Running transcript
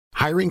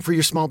Hiring for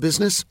your small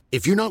business?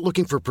 If you're not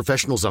looking for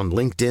professionals on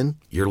LinkedIn,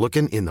 you're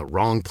looking in the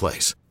wrong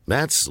place.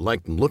 That's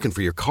like looking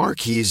for your car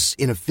keys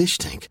in a fish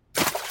tank.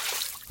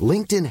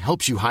 LinkedIn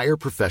helps you hire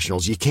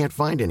professionals you can't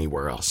find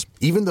anywhere else,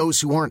 even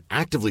those who aren't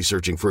actively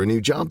searching for a new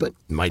job but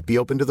might be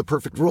open to the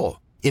perfect role.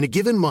 In a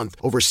given month,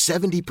 over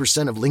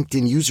 70% of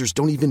LinkedIn users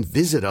don't even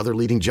visit other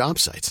leading job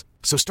sites.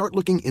 So start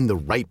looking in the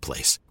right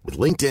place. With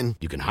LinkedIn,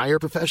 you can hire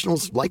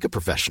professionals like a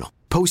professional.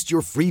 Post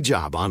your free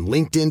job on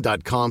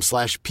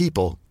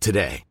linkedin.com/people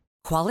today.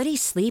 Quality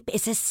sleep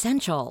is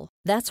essential.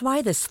 That's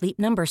why the Sleep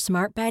Number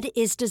Smart Bed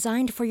is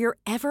designed for your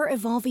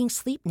ever-evolving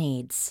sleep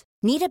needs.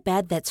 Need a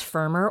bed that's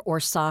firmer or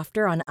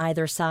softer on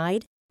either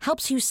side?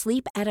 Helps you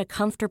sleep at a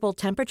comfortable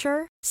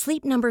temperature?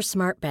 Sleep Number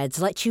Smart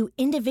Beds let you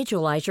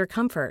individualize your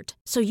comfort,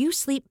 so you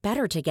sleep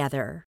better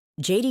together.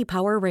 J.D.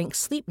 Power ranks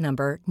Sleep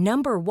Number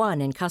number 1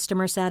 in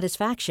customer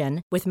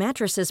satisfaction with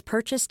mattresses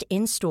purchased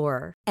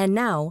in-store. And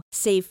now,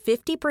 save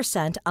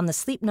 50% on the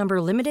Sleep Number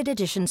Limited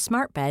Edition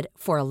Smart Bed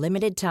for a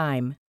limited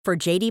time. For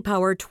J.D.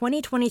 Power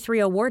 2023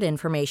 award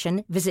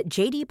information, visit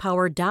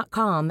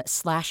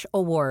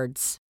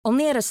jdpower.com/awards.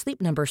 Only at a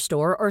Sleep Number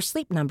store or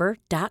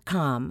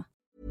sleepnumber.com.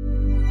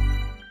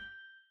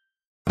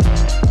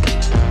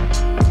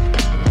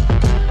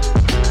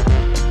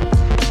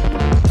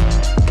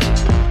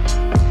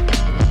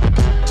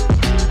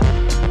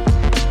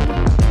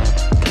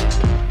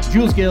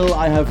 Jules Gill,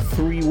 I have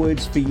 3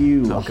 words for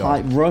you.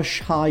 Oh,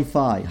 Rush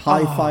Hi-Fi.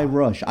 Hi-Fi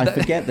Rush. I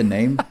forget the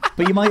name,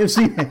 but you might have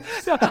seen it.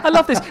 No, I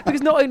love this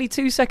because not only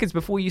 2 seconds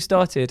before you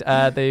started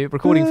the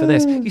recording for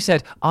this, you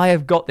said, I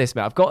have got this,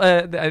 man. I've got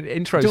an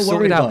intro Don't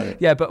sorted worry out. about it.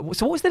 Yeah, but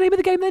so what was the name of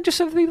the game then, just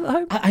so for the people at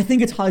home? I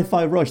think it's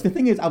Hi-Fi Rush. The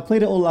thing is, I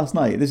played it all last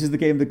night. This is the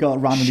game that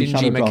got randomly Shinji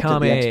shadow dropped at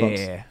the Mikami.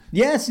 Xbox.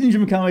 Yes, Shinji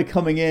Mikami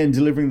coming in,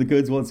 delivering the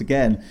goods once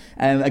again.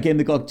 A game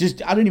that got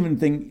I don't even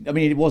think,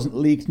 it wasn't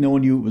leaked. No one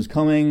knew it was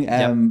coming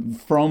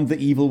from the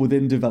Evil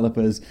Within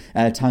developers,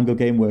 Tango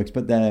Gameworks,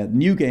 but their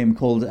new game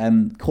called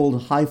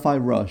Hi-Fi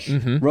Rush.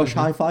 Rush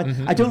Hi-Fi?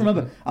 I don't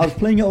remember. I was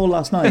playing it all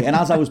last night, and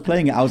as I was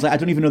playing it, I was like, I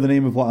don't even know the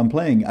name of what I'm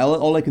playing.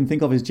 All I can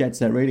think of is Jet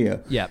Set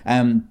Radio.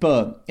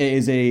 But it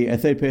is a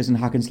third-person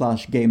hack and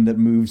slash game that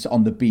moves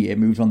on the beat. It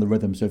moves on the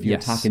rhythm. So if you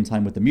attack in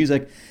time with the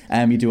music,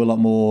 you do a lot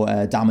more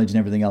damage and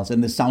everything else.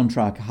 And the soundtrack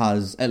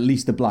has at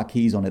least the Black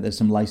Keys on it. There's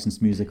some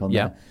licensed music on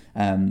there.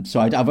 So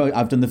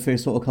I've done the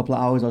first sort of couple of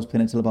hours. I was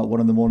playing it till about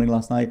 1 a.m.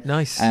 last night.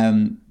 Nice.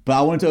 But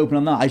I wanted to open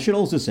on that. I should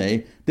also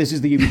say, this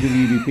is the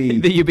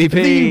UBP. The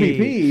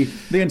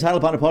UBP. The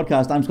Entitled Partner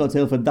Podcast. I'm Scott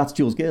Tailford. That's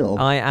Jules Gill.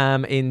 I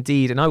am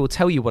indeed. And I will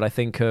tell you what I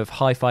think of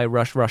Hi-Fi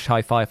Rush,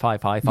 Hi-Fi,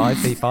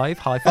 V5,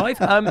 High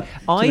Five.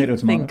 I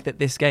think that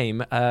this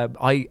game,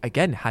 I,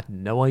 again, had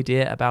no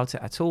idea about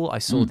it at all. I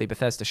saw the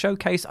Bethesda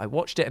showcase. I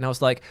watched it and I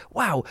was like,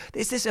 wow,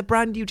 is this a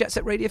brand new Jet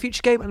Set Radio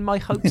Future game? And my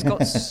hopes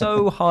got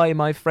so high,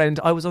 my friend.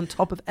 I was on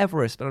top of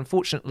Everest, but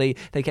unfortunately,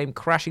 they came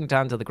crashing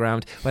down to the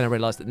ground when I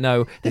realised that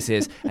no, this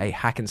is a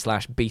hack and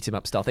slash beat 'em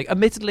up style thing.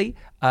 Admittedly,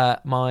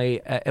 my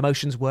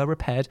emotions were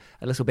repaired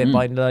a little bit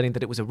by learning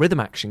that it was a rhythm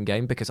action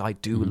game, because I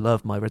do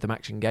love my rhythm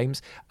action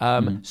games.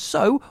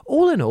 So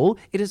all in all,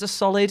 it is a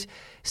solid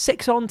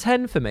 6 on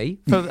 10 for me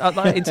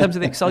in terms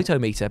of the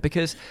excitometer,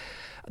 because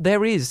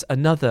there is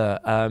another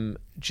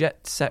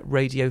Jet Set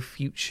Radio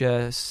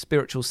Future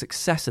spiritual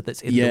successor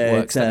that's in the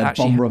works. It's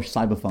Bomb Rush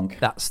Cyberfunk.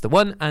 That's the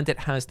one, and it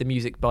has the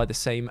music by the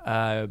same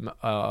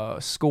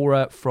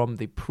scorer from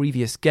the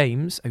previous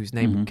games, whose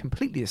name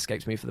completely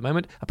escapes me for the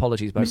moment.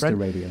 Apologies, my friend. Mr.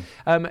 Radio.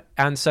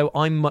 And so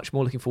I'm much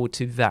more looking forward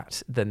to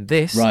that than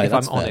this, if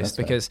I'm honest,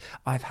 because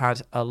I've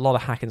had a lot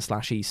of hack and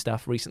slashy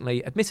stuff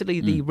recently. Admittedly,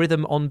 the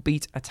rhythm on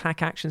beat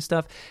attack action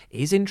stuff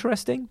is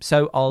interesting,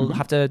 so I'll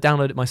have to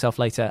download it myself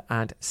later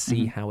and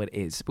see how it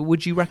is. But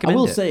would you recommend it?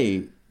 I will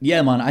say,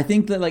 yeah, man. I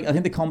think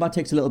the combat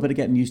takes a little bit of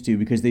getting used to,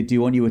 because they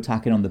do want you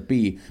attacking on the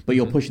beat, but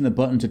you're pushing the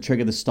button to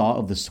trigger the start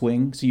of the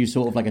swing. So you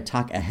sort of like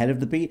attack ahead of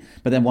the beat,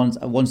 but then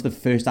once the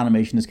first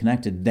animation is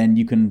connected, then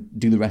you can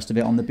do the rest of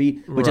it on the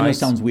beat, which I know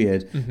sounds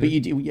weird, but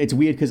it's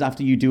weird because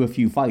after you do a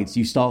few fights,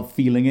 you start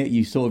feeling it.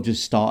 You sort of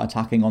just start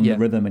attacking on the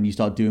rhythm, and you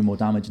start doing more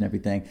damage and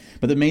everything.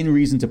 But the main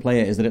reason to play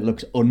it is that it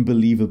looks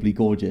unbelievably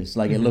gorgeous.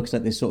 Like it looks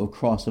like this sort of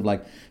cross of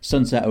like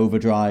Sunset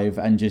Overdrive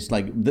and just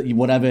like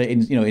whatever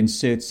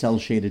insert cell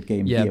shaded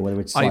game here,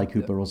 whether it's Sly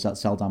Cooper or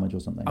Cell Damage or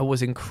something. I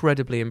was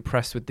incredibly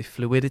impressed with the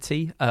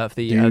fluidity of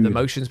the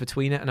motions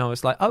between it, and I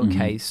was like,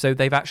 okay, so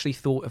they've actually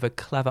thought of a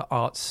clever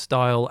art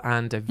style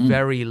and a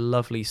very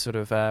lovely sort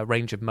of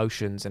range of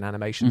motions and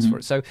animations for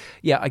it. So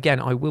yeah,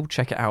 again, I will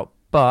check it out.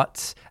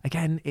 But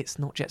again, it's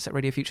not Jet Set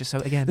Radio Future. So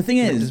again, the thing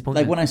is,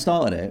 like when I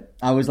started it,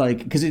 I was like,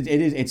 because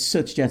it's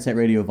such Jet Set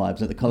Radio vibes,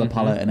 like the color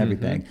palette and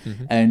everything,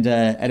 and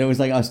it was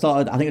like I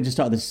think I just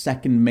started the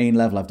second main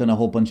level. I've done a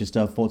whole bunch of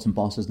stuff, fought some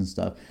bosses and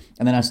stuff,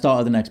 and then I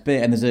started the next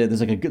bit, and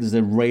there's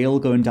a rail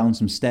going down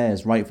some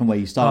stairs right from where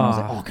you start. And I was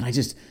like, oh, can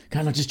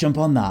I not just jump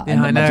on that? Yeah,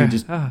 and I know.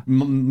 Just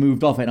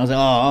moved off it, and I was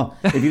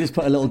like, if you just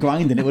put a little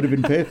grind in, it would have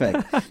been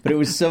perfect. But it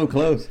was so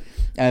close.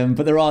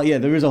 But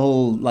there is a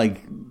whole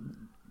like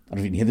I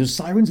don't even hear those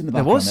sirens in the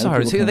background. There was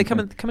sirens. Who are they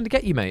coming to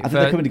get you, mate? I think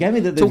they're coming to get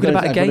me. Talking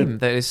about a game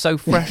that is so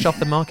fresh off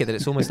the market that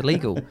it's almost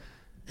illegal.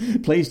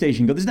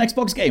 PlayStation go, there's an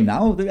Xbox game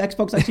now. The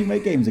Xbox actually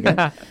make games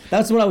again.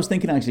 That's what I was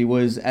thinking, actually,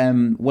 was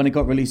when it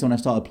got released, when I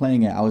started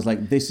playing it, I was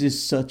like, this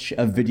is such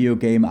a video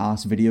game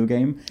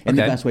in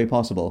the best way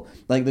possible.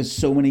 Like, there's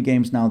so many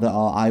games now that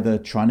are either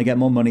trying to get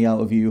more money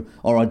out of you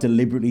or are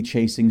deliberately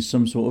chasing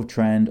some sort of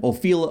trend or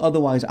feel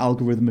otherwise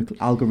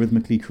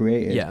algorithmically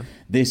created. Yeah.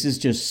 This is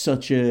just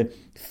such a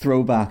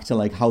throwback to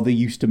like how they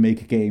used to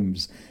make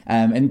games,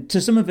 and to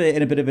some of it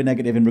in a bit of a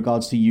negative in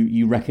regards to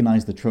you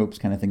recognize the tropes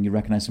kind of thing. You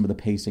recognize some of the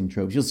pacing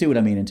tropes. You'll see what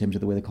I mean in terms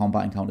of the way the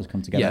combat encounters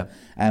come together,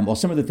 or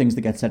some of the things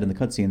that get said in the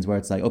cutscenes where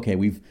it's like, okay,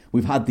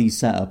 we've had these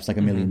setups like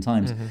a million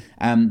times,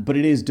 but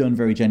it is done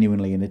very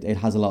genuinely, and it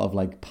has a lot of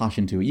like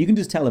passion to it. You can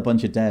just tell a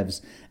bunch of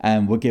devs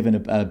were given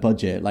a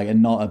budget, like,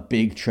 and not a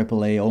big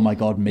AAA, oh my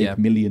god, make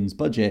millions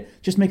budget.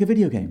 Just make a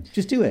video game.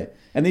 Just do it.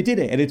 And they did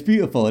it, and it's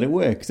beautiful, and it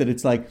works, and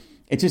it's like,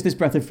 it's just this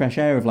breath of fresh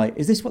air of like,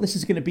 is this what this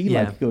is going to be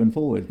like going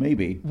forward?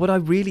 Maybe. What I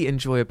really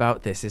enjoy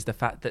about this is the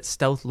fact that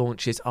stealth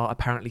launches are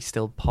apparently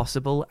still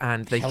possible,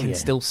 and they can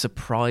still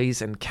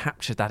surprise and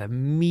capture that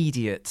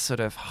immediate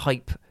sort of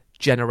hype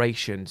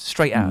generation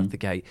straight out of the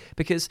gate.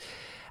 Because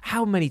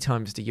how many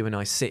times do you and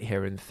I sit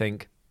here and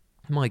think,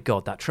 my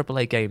God, that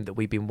AAA game that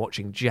we've been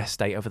watching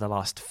gestate over the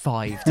last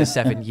 5 to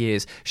 7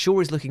 years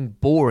sure is looking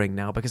boring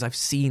now because I've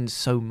seen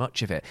so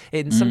much of it.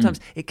 And sometimes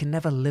it can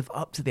never live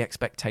up to the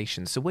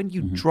expectations. So when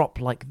you drop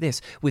like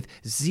this with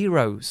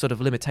zero sort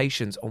of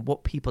limitations on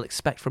what people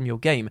expect from your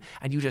game,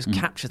 and you just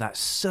capture that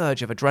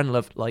surge of adrenaline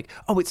of like,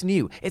 oh, it's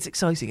new, it's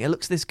exciting, it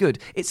looks this good,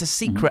 it's a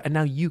secret, and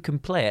now you can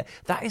play it.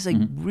 That is a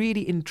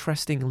really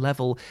interesting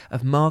level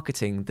of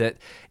marketing that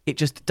it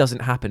just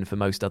doesn't happen for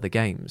most other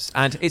games.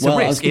 And it's a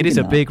risk. It is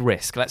a big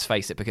risk. Let's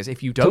face it, because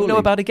if you don't know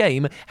about a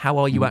game, how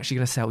are you actually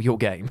going to sell your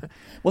game?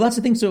 Well, that's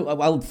the thing. So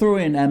I'll throw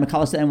in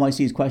McAllister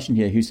NYC's question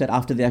here, who said,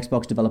 after the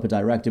Xbox Developer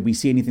Direct, did we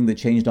see anything that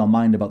changed our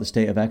mind about the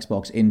state of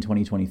Xbox in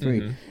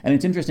 2023? And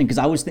it's interesting because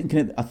I was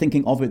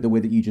thinking of it the way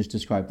that you just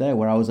described there,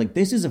 where I was like,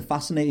 this is a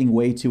fascinating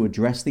way to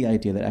address the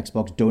idea that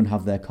Xbox don't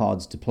have their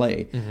cards to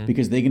play,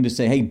 because they can just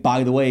say, hey,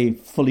 by the way,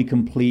 fully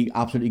complete,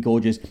 absolutely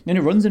gorgeous, and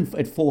it runs at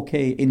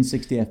 4K in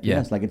 60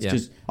 FPS. Like, it's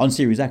just on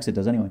Series X, it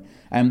does anyway.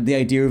 The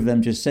idea of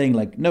them just saying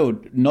like, no,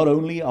 not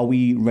only are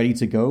we ready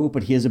to go,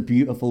 but here's a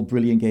beautiful,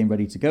 brilliant game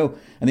ready to go.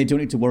 And they don't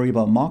need to worry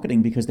about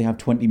marketing because they have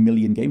 20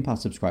 million Game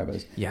Pass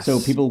subscribers. Yes. So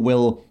people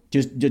will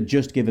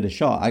just give it a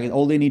shot.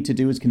 All they need to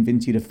do is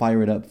convince you to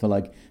fire it up for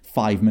like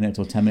 5 minutes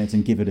or 10 minutes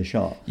and give it a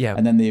shot. Yeah.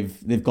 And then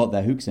they've got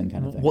their hooks in,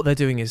 kind of thing. What they're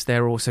doing is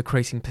they're also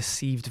creating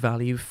perceived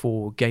value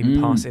for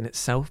Game Pass in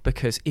itself,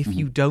 because if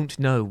you don't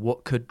know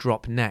what could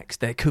drop next,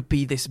 there could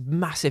be this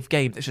massive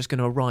game that's just going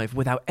to arrive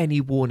without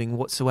any warning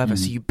whatsoever.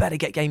 So you better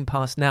get Game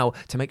Pass now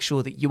to make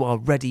sure that you are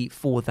ready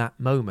for that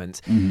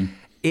moment.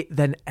 It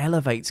then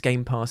elevates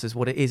Game Pass as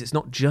what it is. It's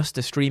not just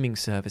a streaming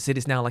service. It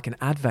is now like an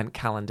advent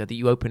calendar that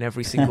you open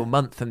every single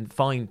month and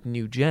find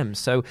new gems.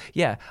 So,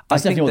 yeah,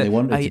 that's I think definitely what they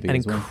wanted it to be an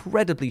as well.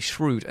 incredibly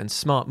shrewd and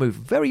smart move.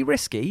 Very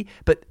risky,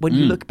 but when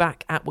you look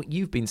back at what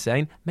you've been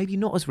saying, maybe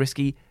not as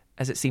risky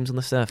as it seems on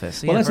the surface.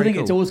 So, well, yeah, that's the thing.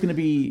 cool. It's always going to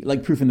be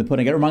like proof in the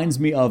pudding. It reminds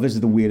me of, this is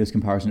the weirdest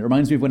comparison, it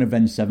reminds me of when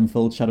Avenged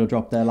Sevenfold Shadow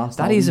dropped their last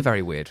album. That is a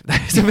very weird.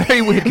 It's a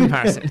very weird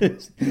comparison.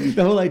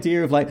 The whole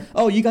idea of like,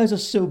 oh, you guys are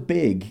so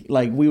big,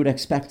 like we would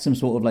expect some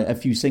sort of like a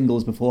few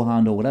singles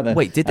beforehand or whatever.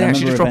 Wait, did they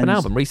actually just drop an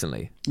album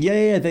recently?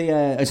 Yeah. They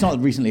it's not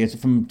recently. It's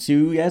from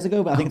 2 years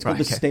ago, but I think it's called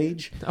The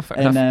Stage. Oh, fair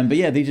enough. But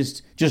yeah, they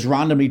just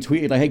randomly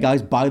tweeted like, hey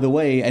guys, by the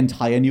way,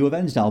 entire new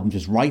Avenged album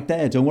just right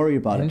there. Don't worry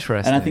about it.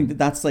 Interesting. And I think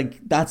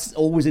that's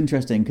always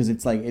interesting because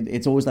it's like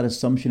it's always that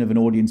assumption of an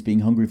audience being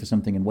hungry for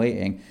something and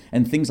waiting.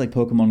 And things like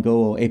Pokemon Go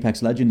or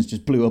Apex Legends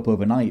just blew up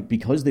overnight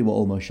because they were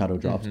almost shadow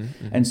dropped.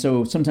 And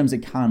so sometimes it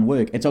can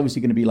work. It's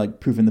obviously going to be like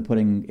proof in the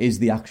pudding. Is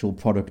the actual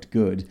product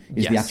good?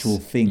 Is the actual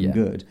thing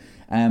good?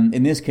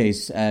 In this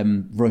case,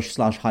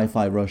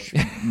 Rush/Hi-Fi Rush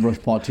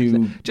Part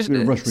 2 just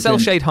Rush Cell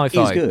Shade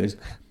Hi-Fi is good.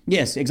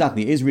 Yes,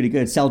 exactly. It is really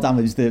good. Cell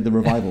Damage, the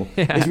revival,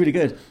 is really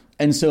good.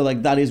 And so,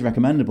 like, that is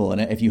recommendable.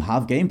 And if you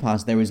have Game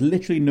Pass, there is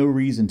literally no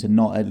reason to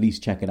not at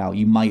least check it out.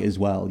 You might as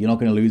well. You're not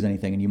going to lose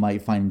anything, and you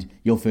might find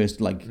your first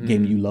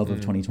game you love of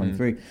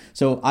 2023.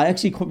 So I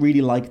actually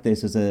really like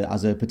this as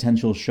a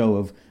potential show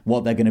of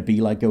what they're going to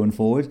be like going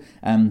forward.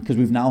 Because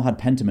we've now had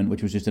Pentiment,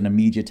 which was just an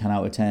immediate 10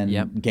 out of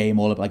 10 game,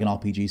 all of like an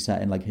RPG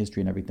set in like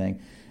history and everything.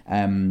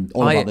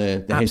 All about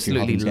the history.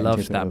 I absolutely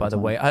loved that, by the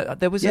way.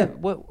 There was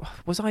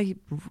was I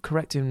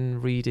correct in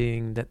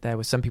reading that there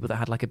were some people that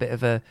had like a bit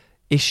of a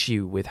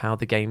issue with how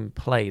the game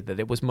played, that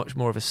it was much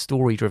more of a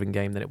story-driven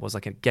game than it was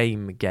like a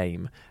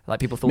game. Like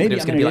people thought that it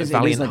was going to be like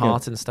Valiant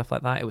Heart and stuff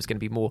like that. It was going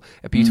to be more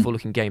a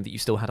beautiful-looking game that you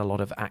still had a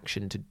lot of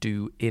action to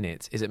do in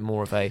it. Is it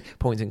more of a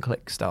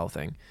point-and-click style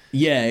thing?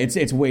 Yeah, it's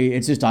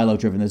just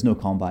dialogue-driven. There's no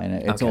combat in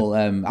it. It's all.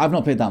 I've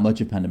not played that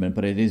much of Pentiment,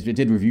 but it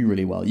did review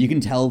really well. You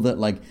can tell that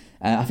like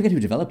I forget who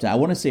developed it. I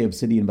want to say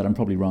Obsidian, but I'm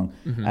probably wrong.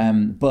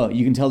 But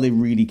you can tell they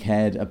really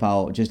cared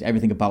about just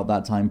everything about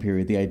that time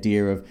period, the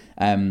idea of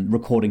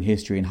recording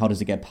history and how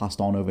does it get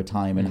passed on over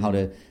time, and how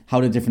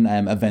do different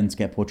events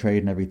get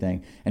portrayed and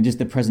everything. And just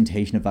the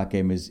presentation of that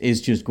game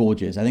is just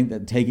gorgeous. I think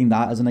that taking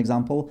that as an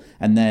example,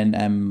 and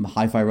then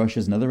Hi-Fi Rush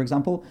as another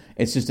example,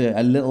 it's just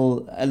a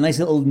nice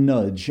little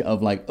nudge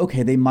of like,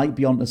 okay, they might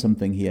be onto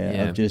something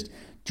here, of just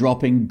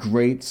dropping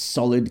great,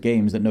 solid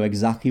games that know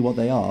exactly what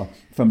they are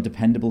from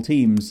dependable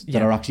teams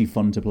that are actually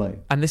fun to play.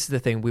 And this is the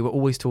thing, we were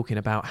always talking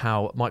about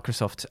how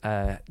Microsoft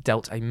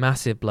dealt a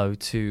massive blow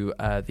to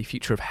the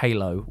future of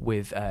Halo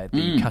with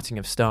the cutting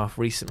of staff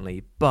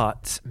recently,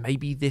 but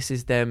maybe this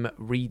is them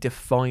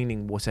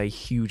redefining what a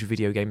huge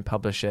video game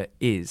publisher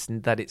is,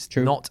 and that it's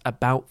not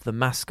about the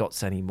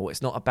mascots anymore,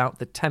 it's not about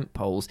the tent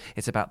poles,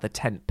 it's about the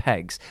tent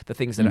pegs, the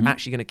things that are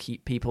actually going to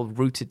keep people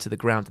rooted to the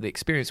ground of the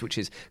experience, which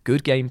is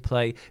good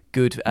gameplay,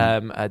 good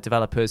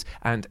developers,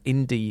 and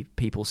indie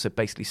people, so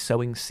basically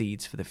sowing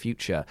seeds for the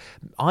future.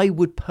 I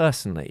would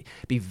personally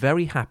be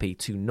very happy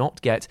to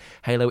not get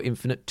Halo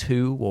Infinite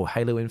 2 or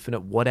Halo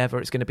Infinite whatever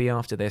it's going to be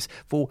after this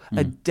for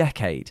a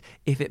decade,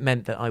 if it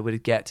meant that I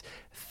would get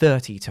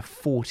 30 to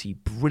 40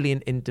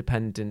 brilliant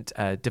independent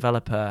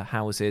developer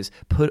houses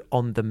put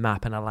on the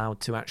map and allowed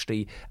to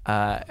actually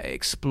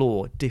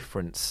explore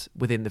difference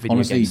within the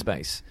video game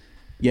space.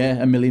 Yeah,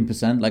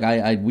 1,000,000%.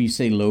 Like we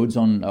say loads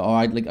on, or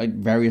I'd like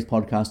various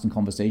podcasts and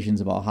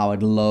conversations about how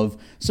I'd love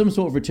some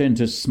sort of return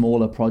to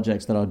smaller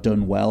projects that are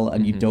done well,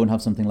 and you don't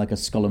have something like a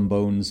Skull and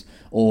Bones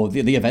or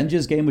the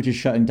Avengers game, which is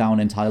shutting down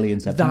entirely in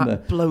September.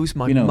 That blows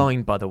my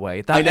mind, by the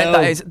way. That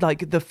is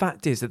like, the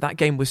fact is that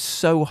game was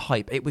so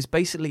hype. It was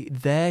basically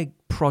their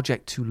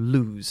project to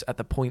lose at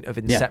the point of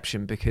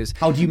inception, because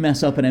how do you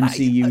mess up an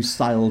MCU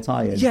style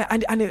tie-in? Yeah,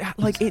 and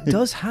it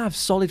does have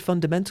solid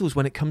fundamentals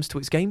when it comes to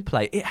its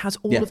gameplay. It has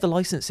all of the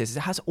licenses, it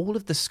has all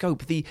of the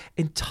scope, the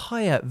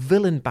entire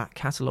villain back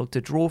catalogue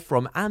to draw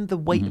from, and the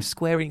weight of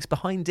Square Enix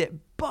behind it,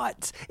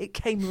 but it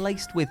came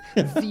laced with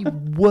the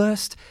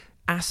worst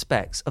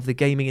aspects of the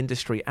gaming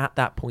industry at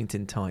that point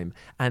in time,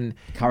 and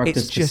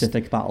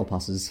character-specific battle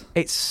passes.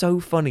 It's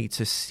so funny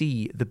to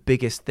see the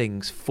biggest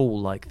things fall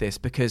like this,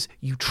 because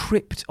you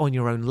tripped on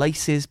your own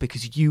laces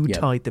because you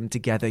tied them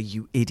together,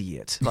 you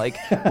idiot. Like,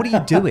 what are you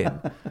doing?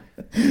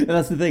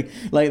 That's the thing.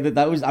 Like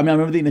that was. I mean, I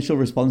remember the initial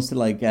response to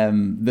like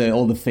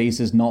all the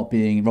faces not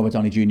being Robert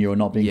Downey Jr. or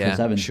not being Chris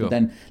Evans. Sure.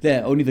 But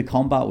then only the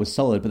combat was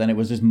solid, but then it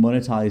was just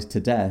monetized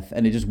to death,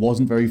 and it just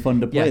wasn't very fun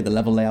to play. The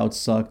level layout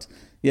sucked.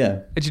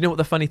 Yeah. Do you know what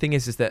the funny thing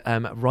is that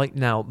right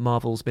now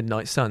Marvel's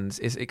Midnight Suns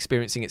is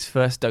experiencing its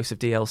first dose of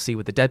DLC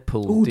with the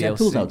Deadpool DLC.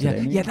 Deadpool's out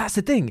today, yeah, that's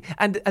the thing.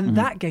 And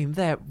that game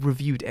there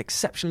reviewed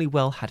exceptionally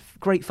well, had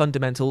great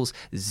fundamentals,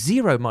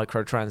 0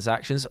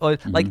 microtransactions.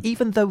 Like,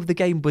 even though the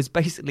game was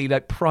basically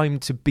like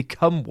primed to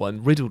become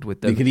one, riddled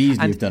with them. They could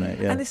easily have done it,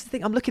 yeah. And this is the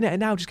thing, I'm looking at it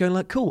now just going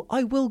like, cool,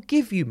 I will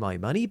give you my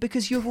money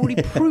because you've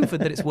already proven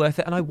that it's worth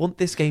it, and I want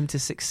this game to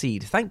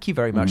succeed. Thank you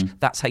very much.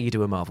 That's how you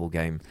do a Marvel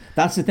game.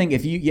 That's the thing.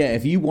 If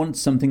you want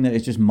something that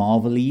is just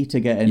Marvel-y to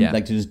get in,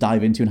 like to just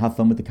dive into and have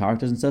fun with the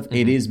characters and stuff,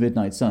 it is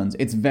Midnight Suns.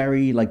 It's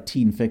very like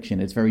teen fiction.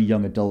 It's very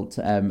young adult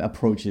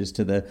approaches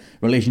to the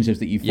relationships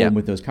that you form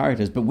with those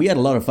characters. But we had a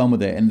lot of fun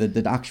with it, and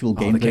the actual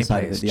gameplay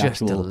side of it, the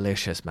actual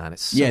delicious, man.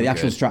 It's so the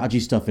actual strategy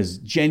stuff is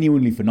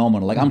genuinely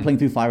phenomenal. Like I'm playing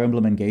through Fire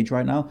Emblem Engage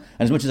right now,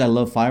 and as much as I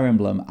love Fire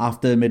Emblem,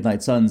 after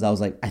Midnight Suns, I was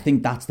like, I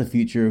think that's the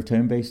future of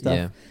turn-based stuff.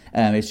 Yeah.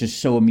 It's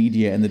just so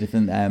immediate, and the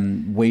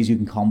different ways you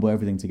can combo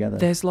everything together.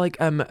 There's like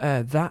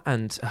that,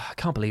 and I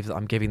can't believe that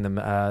I'm giving them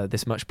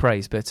this much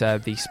praise, but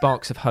the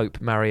Sparks of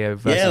Hope Mario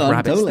versus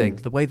Rabbids thing,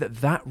 the way that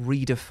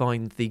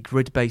redefined the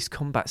grid-based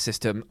combat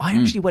system, I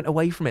actually went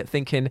away from it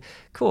thinking,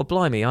 cool,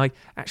 blimey, I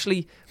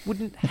actually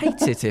wouldn't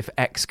hate it if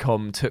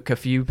XCOM took a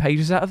few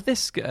pages out of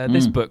this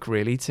book,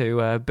 really,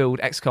 to build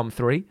XCOM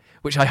 3,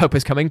 which I hope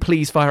is coming.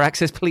 Please,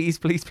 Firaxis, please,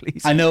 please,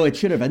 please. I know, it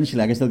should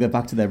eventually. I guess they'll get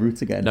back to their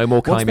roots again. No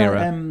more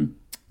Chimera.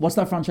 What's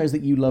that franchise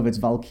that you love? It's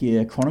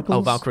Valkyria Chronicles?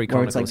 Oh, Valkyrie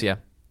Chronicles, yeah.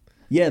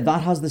 Yeah,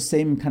 that has the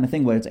same kind of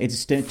thing where it's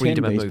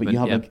turn-based, but you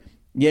have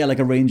like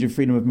a range of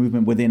freedom of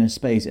movement within a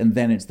space, and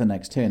then it's the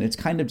next turn. It's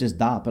kind of just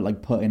that, but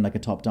like put in like a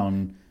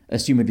top-down,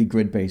 assumedly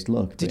grid-based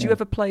look. Did you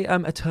ever play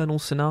Eternal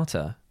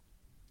Sonata?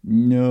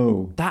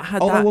 No. That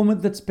had that one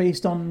that's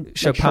based on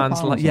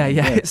Chopin's yeah.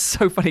 It's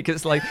so funny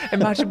because like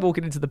imagine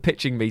walking into the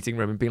pitching meeting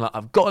room and being like,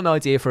 I've got an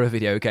idea for a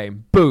video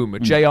game. Boom, a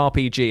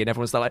JRPG, and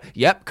everyone's like,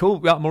 yep, cool,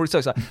 I'm already so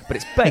excited. But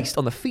it's based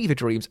on the fever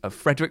dreams of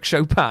Frédéric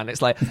Chopin.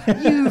 It's like,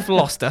 you've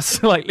lost us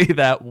slightly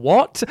there.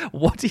 What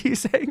are you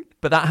saying?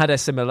 But that had a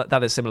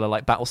similar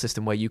like battle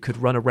system where you could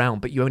run around,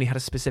 but you only had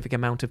a specific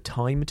amount of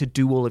time to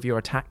do all of your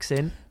attacks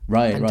in.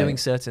 Right. Doing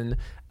certain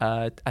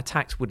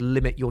attacks would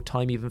limit your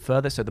time even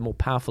further. So the more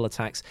powerful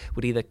attacks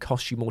would either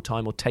cost you more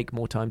time or take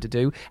more time to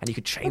do, and you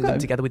could chain them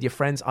together with your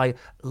friends. I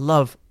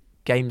love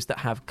games that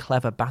have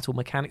clever battle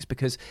mechanics,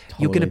 because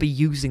you're going to be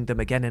using them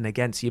again and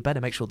again, so you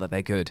better make sure that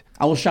they're good.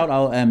 I will shout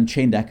out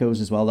Chained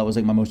Echoes as well. That was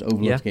like my most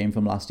overlooked game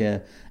from last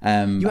year.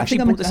 You actually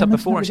brought this up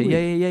before, actually.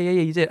 Yeah,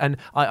 you did. And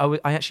I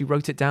actually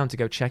wrote it down to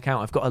go check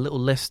out. I've got a little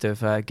list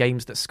of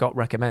games that Scott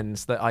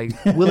recommends that I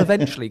will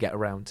eventually get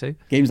around to.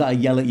 Games that I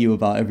yell at you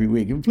about every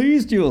week.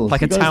 Please, Jules.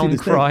 Like a town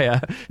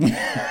crier.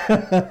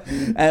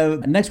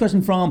 Next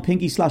question from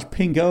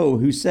Pinky/Pingo,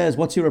 who says,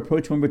 what's your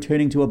approach when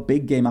returning to a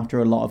big game after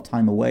a lot of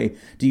time away?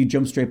 Do you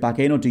jump straight back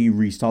in, or do you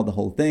restart the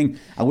whole thing?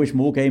 I wish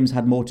more games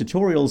had more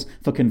tutorials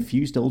for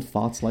confused old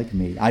farts like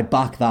me. I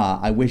back that.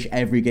 I wish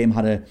every game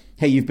had a,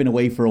 hey, you've been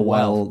away for a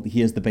while,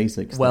 here's the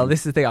basics. Well, this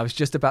is the thing. I was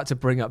just about to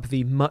bring up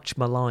the much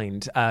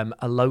maligned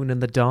Alone in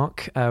the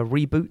Dark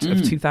reboot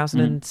of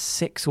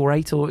 2006 or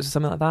 8 or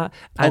something like that.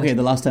 And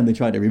the last time they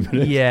tried to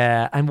reboot it.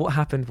 Yeah, and what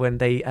happened when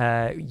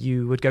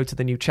you would go to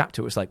the new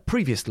chapter, it was like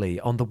previously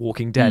on The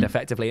Walking Dead,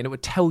 effectively, and it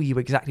would tell you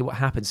exactly what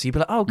happened. So you'd be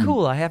like, oh,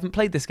 cool, I haven't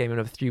played this game in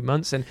a few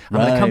months, and I'm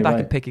going to come back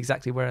and pick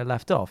exactly where I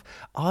left off.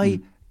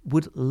 I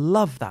would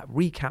love that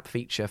recap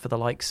feature for the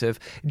likes of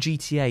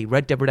GTA,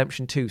 Red Dead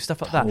Redemption 2,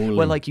 stuff like that,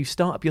 where like you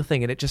start up your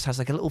thing and it just has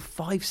like a little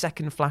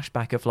 5-second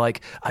flashback of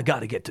like, I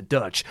gotta get to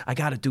Dutch, I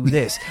gotta do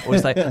this, or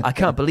it's like, I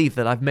can't believe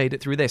that I've made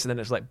it through this, and then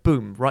it's like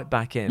boom, right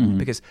back in.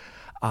 Because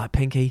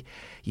Pinky,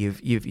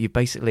 you've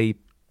basically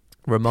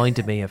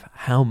reminded me of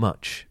how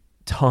much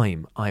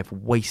time I've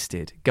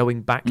wasted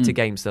going back to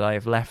games that I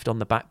have left on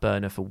the back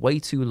burner for way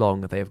too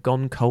long. They have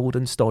gone cold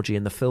and stodgy,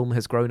 and the film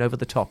has grown over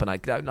the top, and I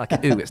don't like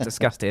it. Ooh, it's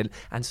disgusting.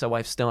 And so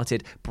I've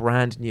started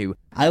brand new.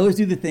 I always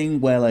do the thing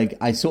where like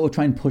I sort of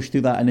try and push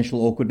through that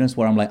initial awkwardness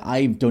where I'm like,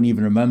 I don't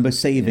even remember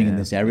saving in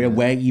this area.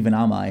 Where even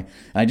am I? And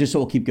I just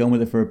sort of keep going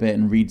with it for a bit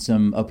and read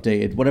some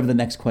updated, whatever the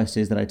next quest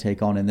is that I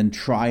take on, and then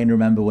try and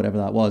remember whatever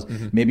that was.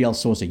 Maybe I'll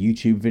source a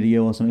YouTube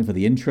video or something for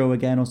the intro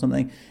again or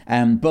something.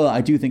 But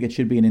I do think it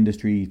should be an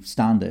industry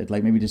standard,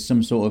 like maybe just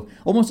some sort of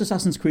almost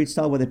Assassin's Creed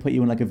style where they put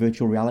you in like a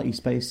virtual reality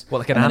space. Well,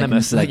 like an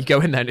Animus, like you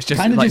go in there and it's just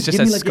like just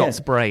says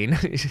Scott's brain.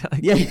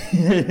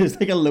 It's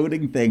like a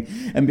loading thing,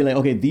 and be like,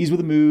 okay, these were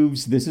the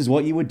moves, this is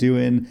what you were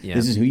doing,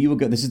 this is who you were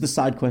going, this is the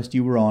side quest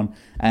you were on,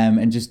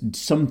 and just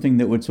something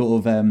that would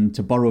sort of,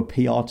 to borrow a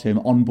PR term,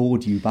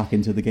 onboard you back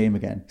into the game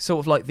again.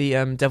 Sort of like the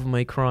Devil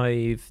May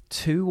Cry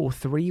 2 or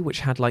 3, which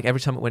had like every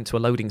time it went to a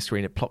loading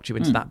screen, it plopped you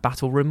into that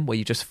battle room where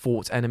you just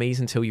fought enemies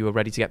until you were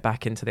ready to get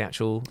back into the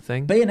actual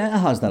thing. Bayonetta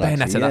has that.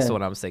 Bayonetta, that's the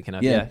one I was thinking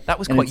of. Yeah, that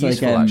was quite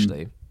useful,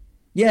 actually.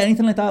 Yeah,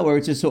 anything like that where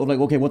it's just sort of like,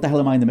 okay, what the hell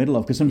am I in the middle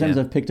of? Because sometimes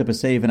I've picked up a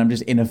save and I'm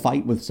just in a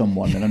fight with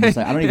someone and I'm just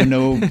like, I don't even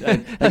know,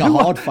 like a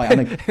hard fight.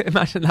 I'm like,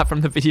 imagine that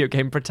from the video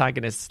game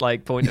protagonist's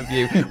like point of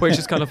view, where it's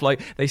just kind of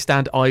like they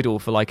stand idle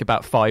for like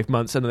about 5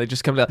 months and then they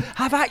just come like,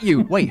 have at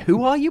you. Wait,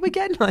 who are you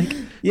again? Like,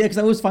 yeah, because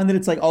I always find that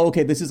it's like, oh,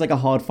 okay, this is like a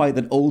hard fight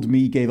that old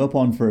me gave up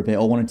on for a bit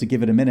or wanted to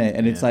give it a minute,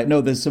 and it's like,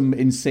 no, there's some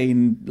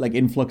insane like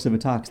influx of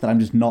attacks that I'm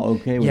just not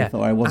okay with,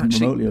 or I wasn't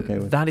remotely okay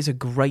with. That is a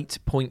great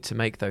point to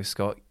make, though,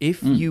 Scott.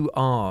 If you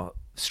are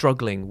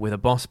struggling with a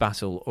boss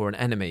battle or an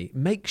enemy,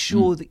 make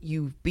sure that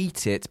you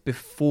beat it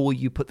before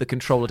you put the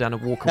controller down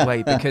and walk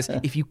away, because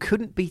if you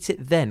couldn't beat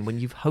it then, when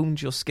you've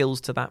honed your skills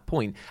to that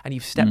point and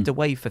you've stepped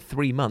away for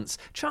 3 months,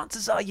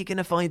 chances are you're going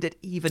to find it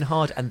even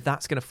harder, and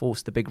that's going to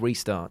force the big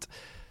restart.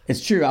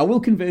 It's true. I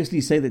will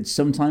conversely say that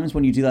sometimes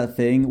when you do that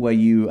thing where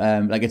you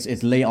like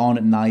it's late on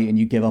at night and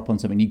you give up on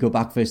something, you go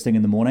back first thing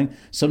in the morning.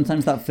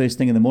 Sometimes that first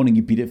thing in the morning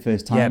you beat it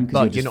first time. Yeah,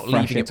 but you're not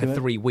leaving it for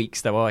 3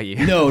 weeks, though, are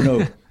you?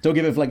 No. Don't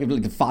give it for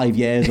like 5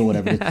 years or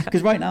whatever.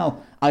 Because right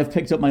now I've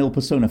picked up my old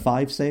Persona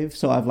 5 save,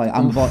 so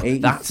I'm about 83 hours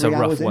in. That's a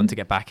rough one to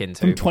get back into.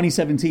 From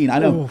 2017, I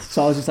know. Oof.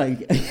 So I was just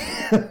like,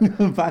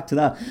 back to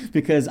that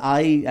because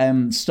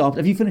I stopped.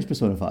 Have you finished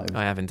Persona 5?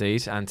 I have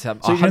indeed, and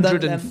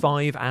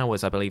 105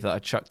 hours, I believe, that I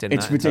chucked in.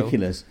 It's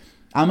ridiculous.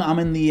 I'm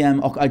in the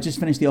I just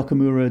finished the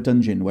Okamura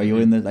dungeon where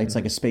you're in the like it's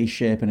like a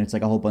spaceship and it's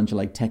like a whole bunch of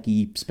like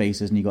techie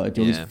spaces and you got to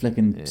do all these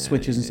flicking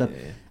switches and stuff.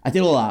 I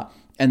did all that.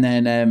 And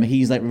then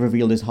he's like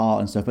revealed his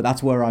heart and stuff, but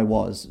that's where I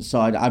was. So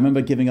I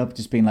remember giving up,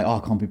 just being like,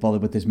 oh, I can't be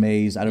bothered with this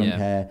maze. I don't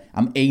care.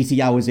 I'm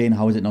 80 hours in.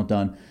 How is it not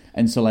done?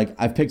 And so like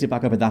I've picked it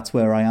back up and that's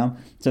where I am.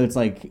 So it's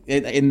like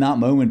in that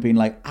moment being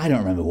like, I don't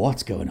remember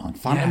what's going on.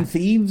 Phantom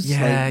Thieves?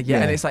 Yeah.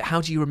 And it's like,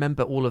 how do you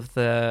remember all of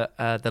the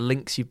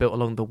links you built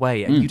along the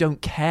way? And you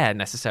don't care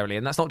necessarily.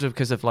 And that's not just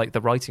because of like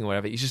the writing or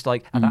whatever. It's just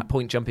like at that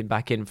point jumping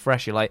back in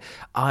fresh. You're like,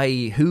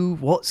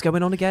 what's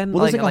going on again?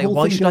 Well, like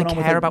why should I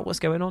care about what's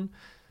going on?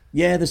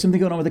 Yeah, there's something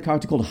going on with a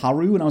character called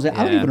Haru, and I was like,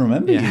 I don't even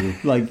remember you.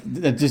 Like,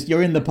 just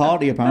you're in the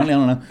party, apparently. I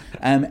don't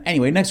know.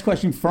 Anyway, next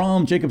question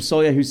from Jacob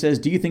Sawyer, who says,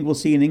 do you think we'll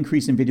see an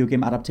increase in video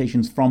game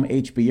adaptations from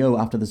HBO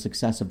after the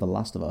success of The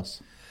Last of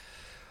Us?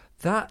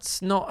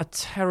 That's not a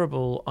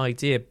terrible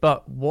idea,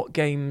 but what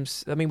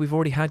games... I mean, we've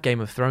already had Game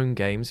of Thrones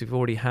games. We've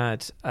already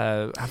had...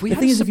 have we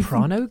had a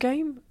Soprano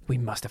game? We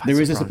must have had There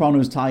is a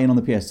Sopranos tie-in on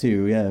the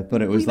PS2, yeah,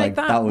 but it was remake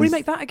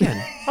Remake that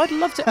again. I'd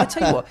love to. I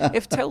tell you what,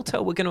 if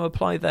Telltale were going to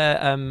apply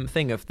their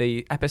thing of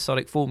the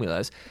episodic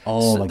formulas,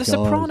 the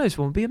Sopranos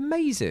one would be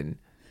amazing.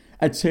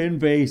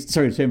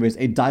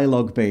 a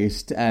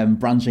dialogue-based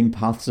branching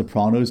path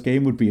Sopranos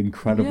game would be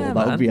incredible. Yeah,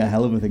 that would be a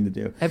hell of a thing to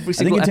do. Every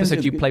single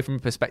episode you play from a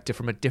perspective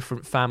from a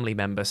different family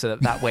member, so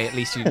that way at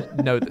least you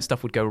know that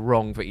stuff would go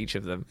wrong for each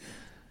of them.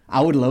 I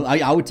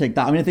would take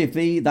that. I mean,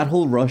 if that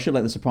whole rush of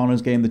like the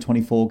Sopranos game, the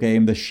 24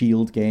 game, the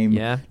Shield game,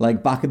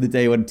 like back in the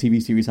day when TV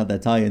series had their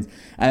tie-ins.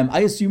 I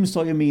assume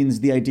Sawyer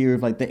means the idea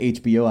of like the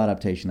HBO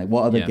adaptation. Like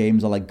what other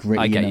games are like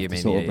gritty enough to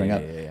sort of bring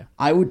up.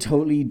 I would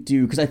totally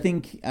do, because I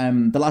think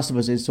The Last of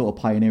Us is sort of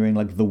pioneering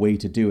like the way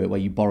to do it, where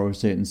you borrow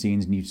certain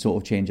scenes and you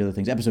sort of change other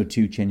things. Episode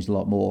 2 changed a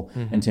lot more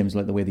in terms of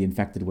like the way the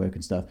infected work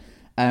and stuff.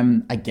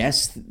 I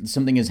guess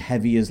something as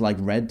heavy as like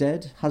Red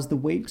Dead has the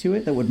weight to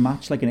it that would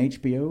match like an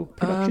HBO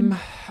production.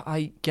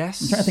 I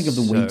guess I'm trying to think of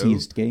the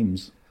weightiest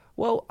games.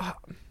 Well,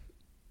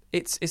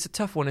 it's a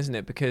tough one, isn't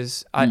it?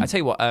 Because I tell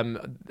you what,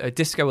 a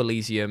Disco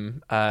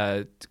Elysium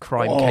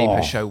crime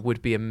caper show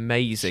would be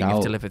amazing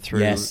if delivered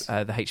through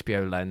the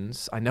HBO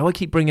lens. I know I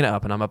keep bringing it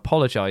up, and I'm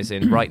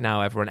apologising right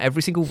now, everyone.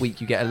 Every single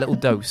week you get a little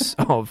dose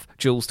of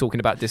Jules talking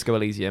about Disco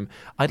Elysium.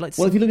 I'd like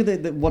to. Well, if you look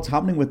at what's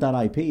happening with that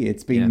IP,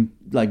 it's been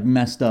like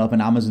messed up,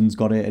 and Amazon's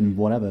got it and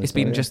whatever. It's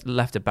been just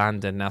left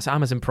abandoned now. So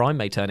Amazon Prime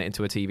may turn it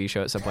into a TV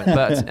show at some point,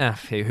 but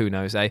who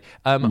knows, eh?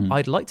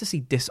 I'd like to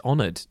see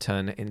Dishonored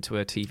turn it into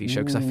a TV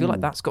show, because I feel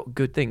like that's got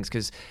good things.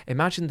 Because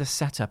imagine the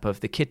setup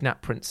of the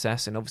kidnapped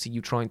princess, and obviously you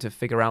trying to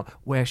figure out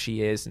where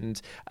she is,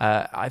 and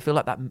I feel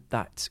like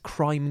that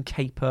crime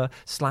caper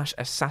 /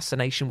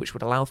 assassination, which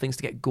would allow things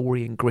to get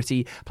gory and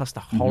gritty, plus the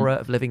horror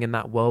of living in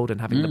that world and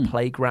having the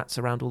plague rats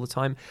around all the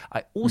time.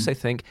 I also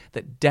think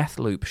that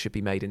Deathloop should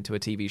be made into a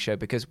TV show,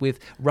 because with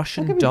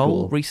Russian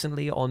Doll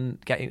recently on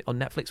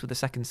Netflix with the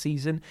second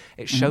season,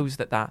 it shows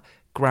that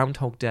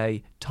Groundhog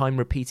Day, time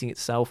repeating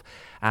itself,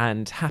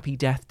 and Happy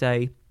Death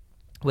Day,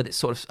 with its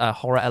sort of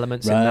horror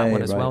elements in that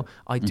one as well.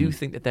 I do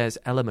think that there's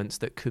elements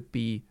that could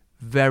be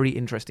very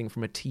interesting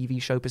from a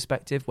TV show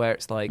perspective, where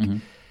it's like,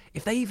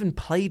 if they even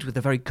played with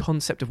the very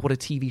concept of what a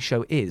TV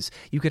show is,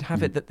 you could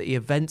have it that the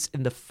events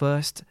in the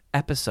first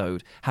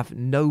episode have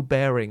no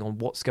bearing on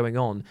what's going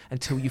on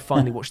until you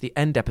finally watch the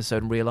end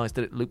episode and realise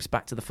that it loops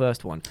back to the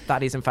first one.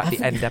 That is, in fact,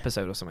 the end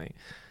episode or something.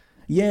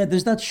 Yeah,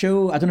 there's that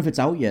show, I don't know if it's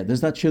out yet,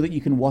 there's that show that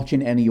you can watch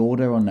in any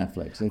order on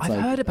Netflix.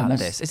 I've heard about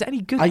this. Is it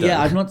any good, though?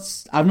 Yeah, I've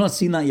not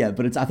seen that yet,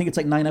 but I think it's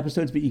like 9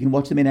 episodes, but you can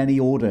watch them in any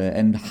order,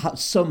 and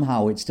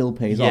somehow it still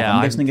pays off.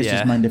 I'm guessing it's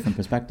just 9 different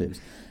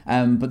perspectives.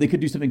 But they could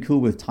do something cool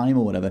with time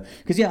or whatever.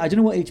 Because, I don't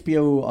know what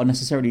HBO are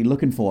necessarily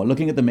looking for.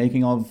 Looking at the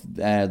making of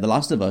The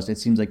Last of Us, it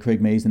seems like Craig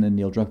Mazin and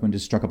Neil Druckmann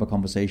just struck up a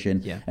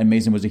conversation. Yeah. And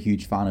Mazin was a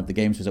huge fan of the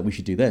game, so he was like, we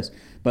should do this.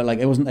 But like,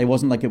 it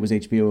wasn't like it was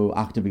HBO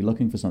actively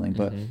looking for something.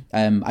 But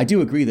I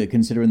do agree that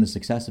considering the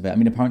success of it, I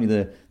mean, apparently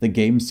the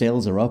game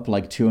sales are up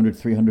like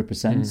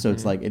 200-300%. So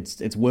it's like,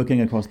 it's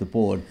working across the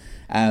board.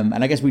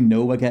 And I guess we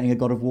know we're getting a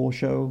God of War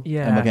show.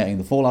 Yeah. And we're getting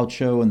the Fallout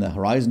show and the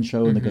Horizon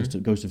show and the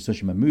Ghost of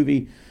Tsushima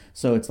movie.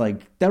 So it's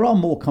like, there are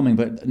more coming,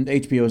 but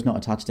HBO is not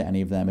attached to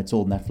any of them. It's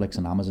all Netflix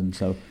and Amazon.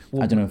 So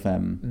I don't know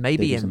if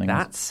maybe in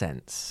that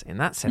sense,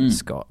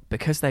 Scott,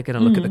 because they're going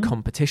to look at the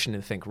competition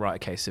and think, right,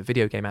 okay, so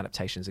video game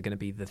adaptations are going to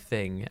be the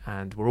thing,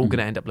 and we're all going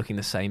to end up looking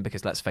the same,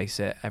 because let's face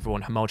it,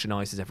 everyone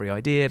homogenizes every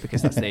idea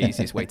because that's the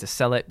easiest way to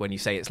sell it when you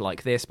say it's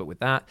like this, but with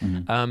that.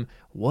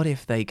 What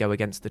if they go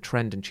against the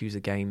trend and choose a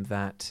game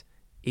that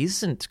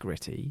isn't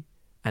gritty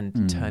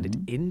and turn it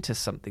into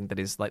something that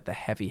is like the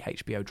heavy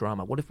HBO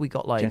drama? What if we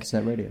got like Jet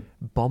Set Radio,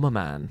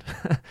 Bomberman,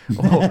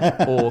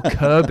 or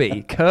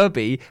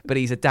Kirby, but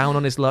he's a down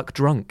on his luck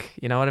drunk?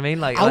 You know what I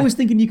mean? Like, I was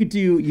thinking you could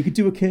do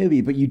a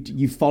Kirby, but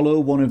you follow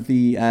one of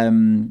the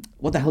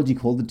what the hell do you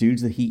call the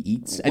dudes that he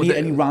eats?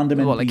 Any random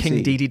NPC? Like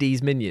King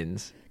DDD's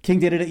minions. King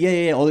did it,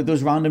 yeah. All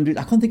those random dudes.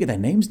 I can't think of their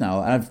names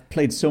now. I've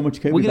played so much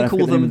Kirby. We're going to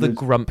call them the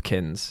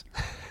Grumpkins.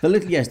 The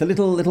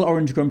little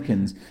orange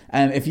Grumpkins.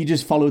 If you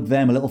just followed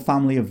them, a little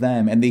family of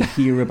them, and they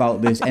hear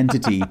about this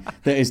entity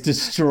that is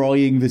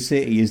destroying the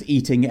city, is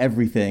eating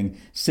everything,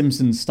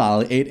 Simpsons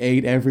style. It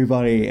ate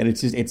everybody, and it's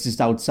just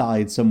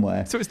outside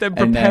somewhere. So it's them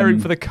preparing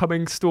for the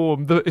coming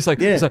storm. It's like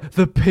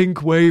the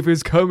pink wave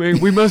is coming.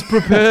 We must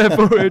prepare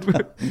for it.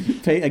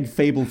 Like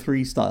Fable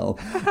 3 style.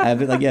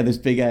 This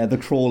big the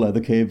crawler,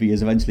 the Kirby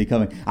is eventually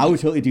coming. I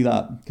would totally do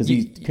that, because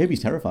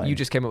Kirby's terrifying. You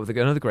just came up with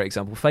another great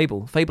example.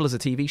 Fable as a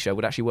TV show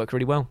would actually work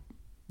really well.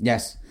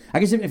 Yes,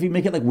 I guess if you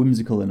make it like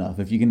whimsical enough,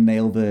 if you can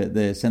nail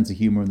the sense of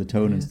humor and the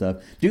tone and stuff,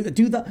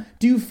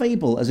 do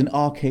Fable as an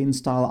Arcane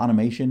style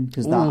animation,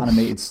 because that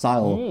animated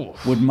style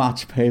would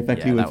match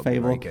perfectly with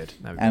Fable. Very good.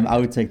 I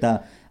would take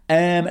that.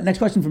 Next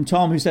question from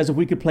Tom, who says, if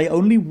we could play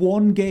only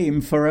one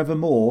game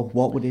forevermore,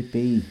 what would it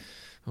be?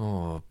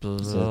 Oh,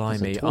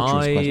 blimey!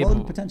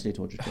 Potentially a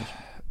torturous question.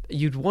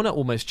 You'd want to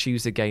almost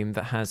choose a game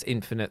that has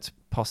infinite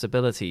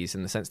possibilities,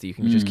 in the sense that you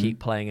can just keep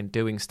playing and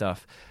doing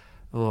stuff.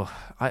 Oh,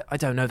 I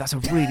don't know. That's a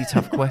really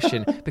tough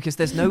question, because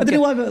there's no... I don't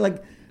know why, but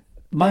like,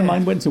 my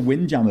mind went to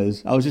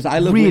Windjammers. I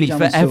love really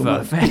Windjammers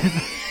forever.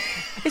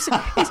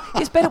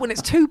 It's better when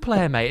it's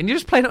 2-player, mate, and you're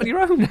just playing it on your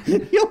own.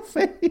 Your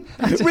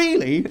face,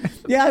 really?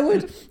 Yeah, I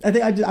would. I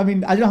think. I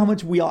mean, I don't know how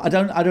much we are. I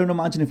don't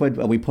imagine if are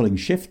we pulling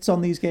shifts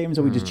on these games,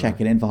 or are we just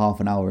checking in for half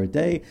an hour a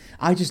day.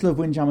 I just love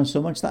Windjammers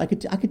so much that I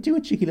could do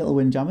a cheeky little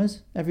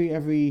Windjammers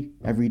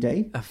every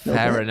day.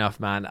 Fair enough,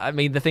 man. I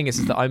mean, the thing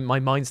is that my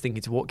mind's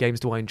thinking to what games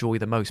do I enjoy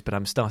the most, but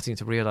I'm starting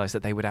to realise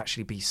that they would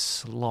actually be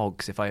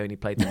slogs if I only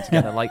played them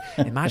together. Like,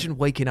 imagine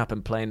waking up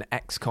and playing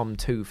XCOM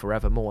 2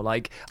 forevermore.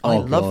 Like, I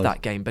love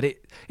that game, but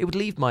it would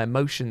leave my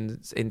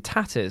emotions in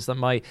tatters. That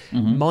my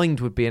mind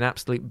would be an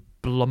absolute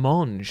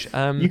blancmange.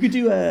 You could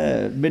do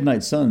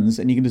Midnight Suns,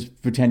 and you can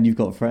just pretend you've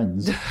got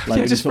friends.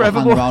 Like, just sort of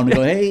hang around and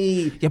go,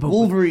 "Hey,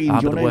 Wolverine."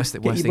 But the worst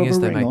thing is,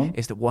 though, mate,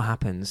 is that what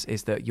happens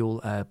is that you'll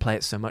play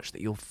it so much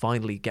that you'll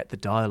finally get the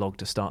dialogue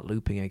to start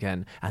looping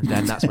again, and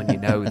then that's when you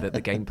know that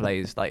the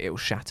gameplay is like, it will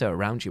shatter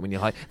around you when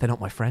you're like, they're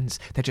not my friends.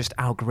 They're just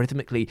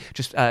algorithmically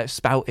just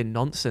spouting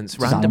nonsense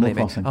randomly.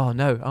 Oh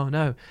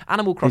no,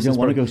 Animal Crossing. You don't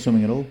want to go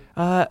swimming at all.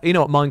 You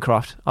know what?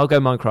 Minecraft. I'll go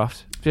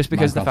Minecraft. Just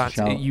because the fact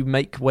you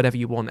make whatever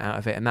you want out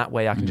of it, and that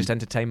way I can just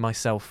entertain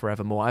myself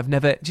forevermore. I've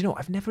never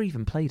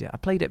even played it. I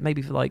played it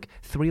maybe for like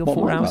 3 or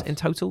 4 hours in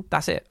total.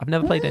 That's it. I've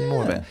never played any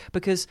more of it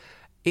because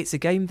it's a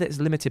game that's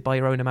limited by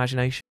your own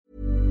imagination.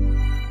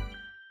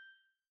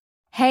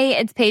 Hey,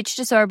 it's Paige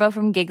DeSorbo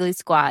from Giggly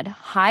Squad.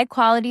 High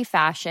quality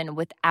fashion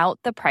without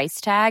the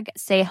price tag.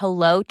 Say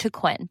hello to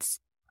Quince.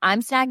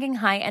 I'm snagging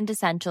high-end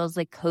essentials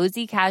like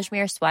cozy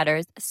cashmere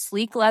sweaters,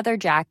 sleek leather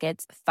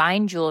jackets,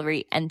 fine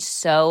jewelry, and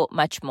so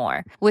much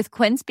more. With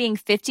Quince being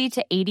 50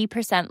 to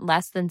 80%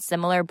 less than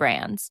similar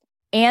brands.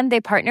 And they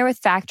partner with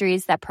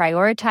factories that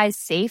prioritize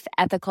safe,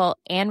 ethical,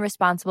 and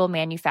responsible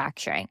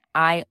manufacturing.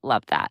 I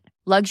love that.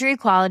 Luxury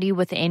quality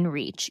within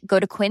reach. Go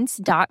to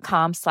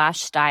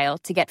quince.com/style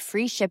to get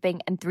free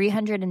shipping and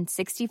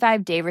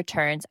 365-day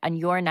returns on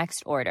your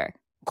next order.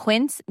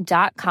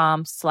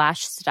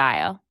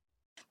 Quince.com/style.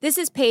 This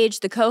is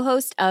Paige, the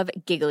co-host of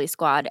Giggly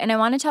Squad, and I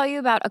want to tell you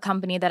about a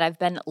company that I've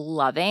been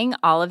loving,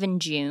 Olive &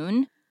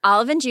 June.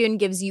 Olive & June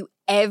gives you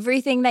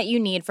everything that you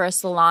need for a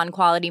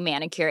salon-quality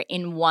manicure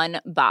in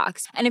one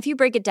box. And if you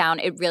break it down,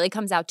 it really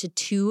comes out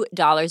to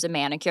 $2 a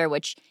manicure,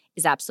 which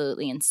is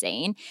absolutely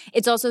insane.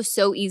 It's also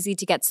so easy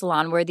to get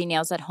salon-worthy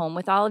nails at home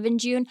with Olive &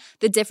 June.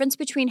 The difference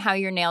between how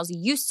your nails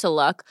used to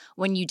look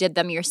when you did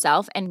them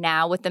yourself and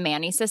now with the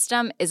Mani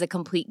system is a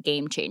complete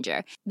game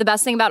changer. The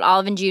best thing about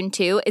Olive & June,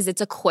 too, is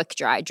it's a quick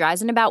dry.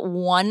 Dries in about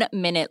 1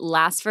 minute,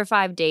 lasts for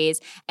 5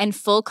 days, and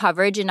full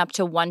coverage in up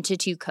to 1 to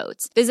 2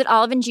 coats. Visit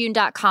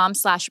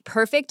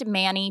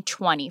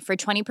oliveandjune.com/perfectmani20 for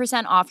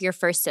 20% off your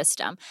first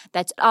system.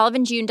 That's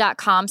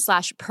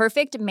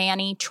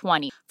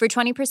oliveandjune.com/perfectmani20 for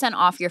 20%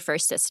 off your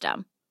first system.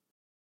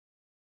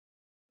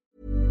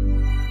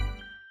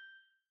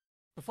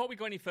 Before we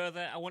go any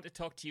further, I want to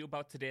talk to you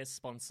about today's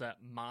sponsor,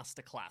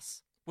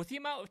 Masterclass. With the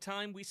amount of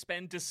time we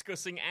spend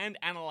discussing and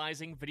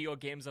analysing video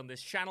games on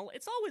this channel,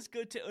 it's always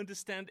good to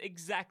understand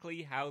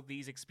exactly how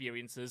these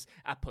experiences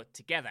are put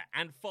together.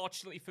 And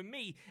fortunately for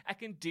me, I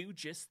can do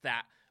just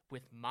that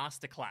with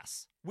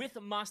Masterclass. With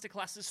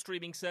Masterclass's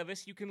streaming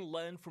service, you can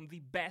learn from the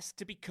best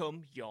to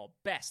become your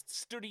best,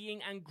 studying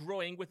and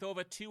growing with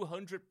over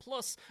 200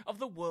 plus of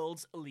the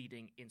world's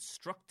leading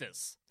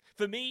instructors.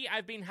 For me,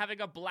 I've been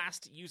having a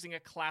blast using a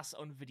class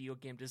on video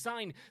game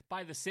design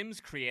by The Sims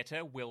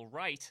creator Will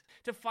Wright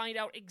to find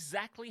out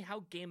exactly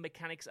how game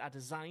mechanics are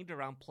designed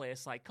around player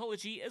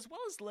psychology, as well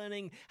as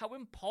learning how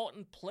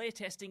important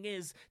playtesting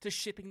is to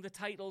shipping the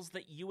titles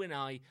that you and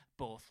I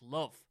both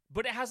love.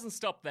 But it hasn't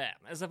stopped there,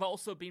 as I've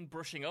also been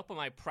brushing up on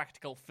my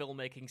practical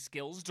filmmaking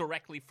skills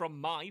directly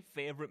from my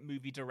favourite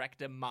movie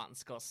director Martin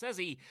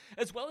Scorsese,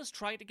 as well as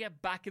trying to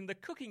get back in the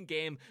cooking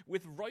game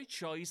with Roy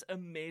Choi's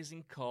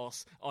amazing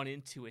course on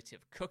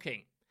intuitive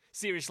cooking.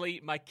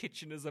 Seriously, my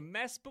kitchen is a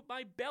mess, but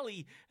my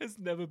belly has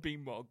never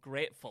been more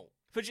grateful.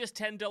 For just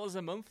 $10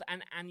 a month,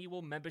 an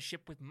annual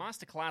membership with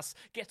Masterclass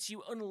gets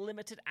you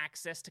unlimited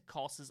access to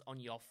courses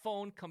on your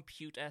phone,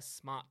 computer,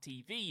 smart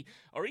TV,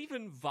 or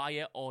even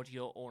via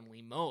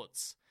audio-only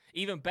modes.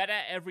 Even better,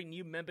 every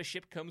new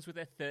membership comes with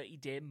a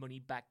 30-day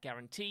money-back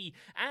guarantee,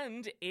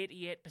 and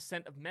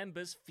 88% of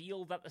members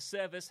feel that the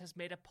service has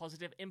made a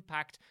positive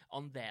impact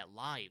on their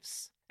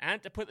lives. And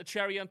to put the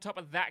cherry on top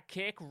of that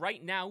cake,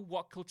 right now,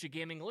 What Culture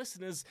Gaming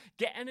listeners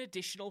get an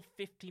additional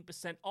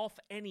 15% off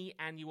any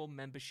annual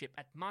membership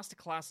at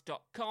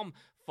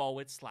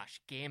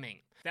masterclass.com/gaming.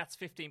 That's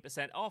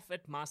 15% off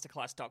at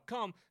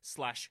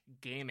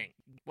masterclass.com/gaming.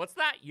 What's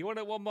that? You want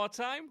it one more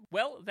time?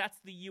 Well, that's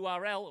the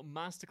URL,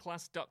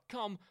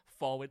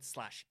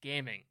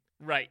 masterclass.com/gaming.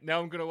 Right, now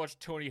I'm going to watch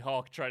Tony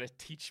Hawk try to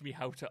teach me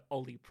how to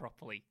ollie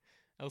properly.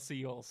 I'll see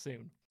you all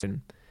soon.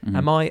 And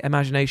my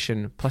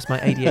imagination plus my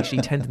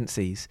ADHD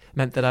tendencies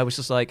meant that I was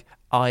just like,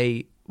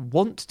 I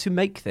want to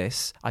make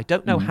this. I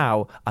don't know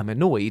how. I'm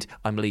annoyed.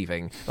 I'm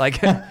leaving.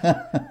 Like,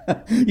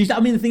 I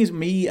mean, the thing is,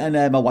 me and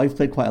my wife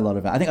played quite a lot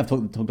of it. I think I've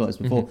talked about this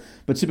before,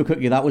 but super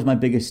quickly, that was my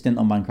biggest stint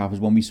on Minecraft. Was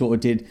when we sort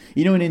of did,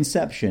 in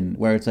Inception,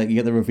 where it's like you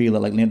get the reveal that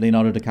like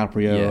Leonardo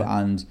DiCaprio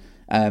and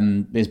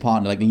his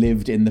partner like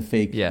lived in the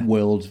fake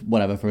world,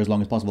 whatever, for as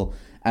long as possible.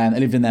 I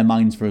lived in their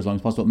minds for as long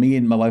as possible. Me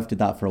and my wife did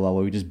that for a while,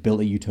 where we just built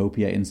a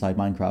utopia inside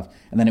Minecraft,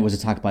 and then it was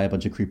attacked by a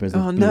bunch of creepers that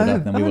blew it up.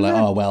 And then we were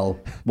like,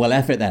 well,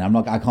 F it then.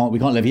 We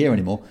can't live here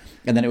anymore.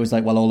 And then it was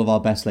like, well, all of our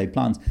best laid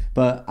plans.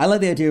 But I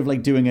like the idea of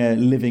like doing a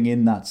living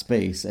in that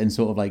space, and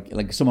sort of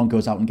like someone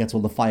goes out and gets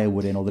all the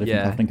firewood in, all the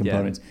different crafting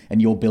components,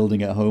 and you're building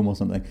it at home or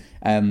something.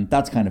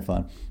 That's kind of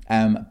fun.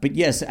 But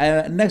yes,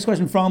 next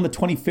question from the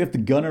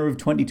 25th Gunner of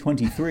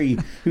 2023,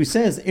 who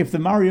says, if the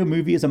Mario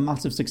movie is a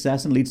massive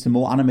success and leads to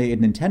more animated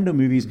Nintendo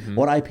movies,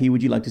 what IP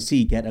would you like to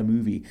see get a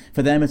movie?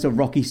 For them, it's a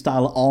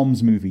Rocky-style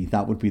Arms movie.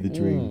 That would be the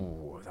dream.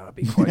 Ooh, that would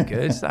be quite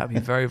good. That would be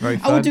very, very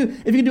fun.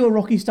 If you can do a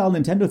Rocky-style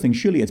Nintendo thing,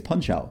 surely it's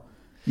Punch-Out.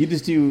 You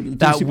just do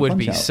that Super would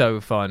be Punch-Out.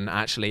 so fun,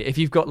 actually. If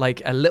you've got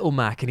like a little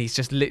Mac and he's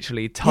just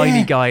literally a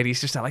tiny guy and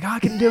he's just like, I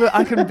can do it.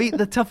 I can beat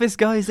the toughest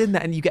guys in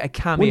there. And you get a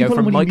cameo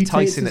from Mike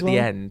Tyson at the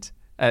end.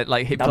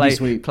 Like he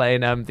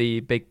playing the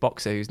big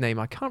boxer whose name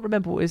I can't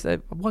remember.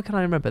 Why can't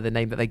I remember the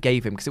name that they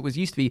gave him? Because it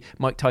used to be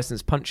Mike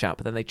Tyson's Punch Out,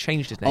 but then they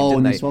changed his name. Oh,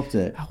 and they swapped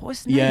it. Oh, what's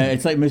his name? Yeah,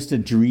 it's like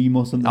Mr. Dream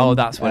or something. Oh,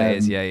 that's what it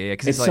is. Yeah.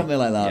 It's like, something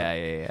like that.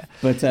 Yeah.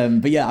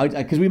 But yeah,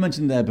 because we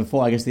mentioned there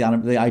before, I guess the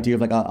idea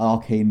of like an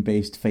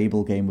arcane-based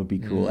Fable game would be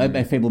cool.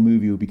 A Fable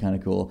movie would be kind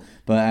of cool.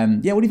 But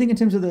yeah, what do you think in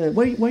terms of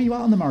where are you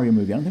at on the Mario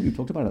movie? I don't think we've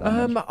talked about it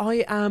that much.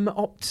 I am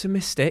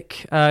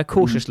optimistic,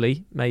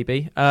 cautiously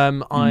maybe.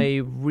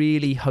 I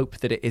really hope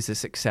that it is a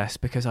success,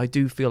 because I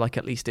do feel like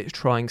at least it's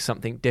trying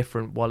something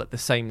different while at the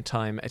same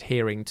time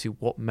adhering to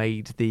what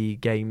made the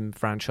game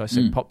franchise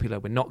so popular.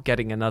 We're not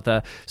getting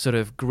another sort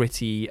of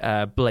gritty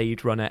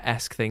Blade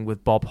Runner-esque thing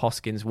with Bob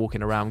Hoskins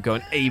walking around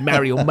going, "Hey,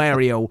 Mario,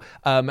 Mario."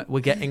 We're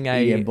getting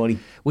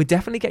we're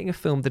definitely getting a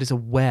film that is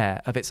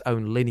aware of its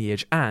own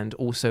lineage and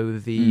also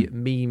the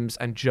memes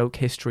and joke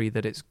history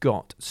that it's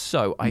got.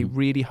 So I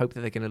really hope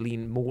that they're going to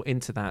lean more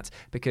into that,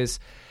 because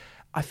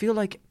I feel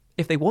like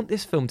if they want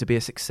this film to be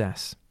a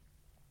success,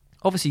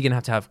 obviously, you're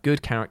going to have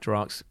good character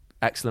arcs,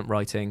 excellent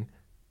writing,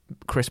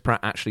 Chris Pratt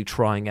actually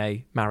trying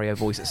a Mario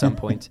voice at some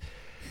point.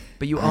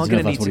 But you are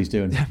going to need what he's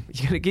doing.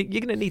 You're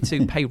going to need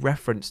to pay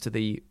reference to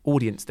the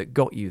audience that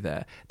got you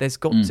there. There's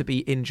got to be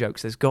in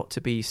jokes. There's got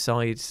to be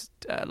sides,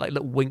 like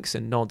little winks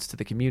and nods to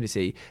the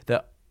community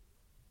that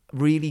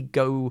really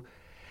go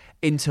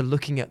into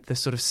looking at the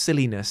sort of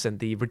silliness and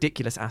the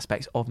ridiculous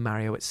aspects of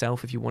Mario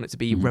itself, if you want it to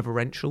be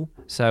reverential.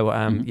 So,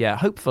 yeah,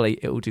 hopefully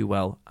it will do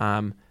well.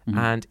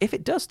 And if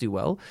it does do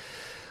well,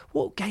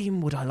 what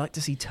game would I like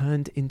to see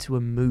turned into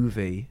a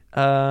movie?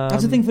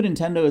 That's the thing for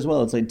Nintendo as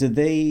well. It's like, cause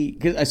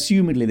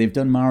assumedly they've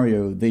done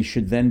Mario, they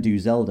should then do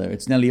Zelda.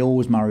 It's nearly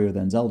always Mario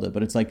then Zelda,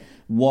 but it's like,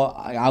 what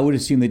I would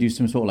assume they do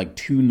some sort of like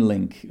Toon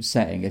Link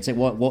setting. It's like,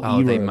 what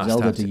era of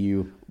Zelda do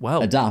you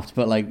adapt?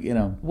 But like, you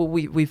know, well,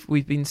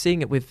 we've been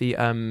seeing it with the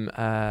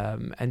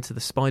Enter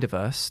the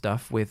Spider-Verse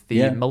stuff with the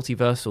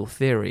multiversal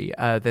theory.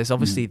 There's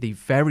obviously the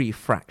very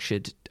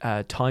fractured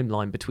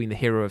timeline between the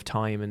hero of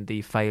time and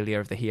the failure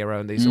of the hero,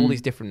 and there's all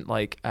these different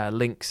like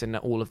links and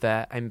all of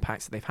their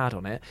impacts that they've had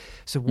on it.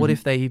 So what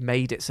if they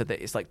made it so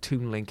that it's like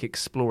Toon Link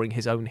exploring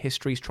his own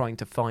histories, trying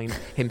to find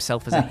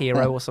himself as a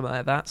hero or something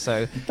like that?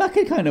 So that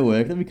could kind of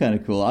work. That'd be kind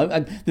of cool.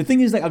 The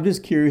thing is, like, I'm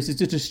just curious. It's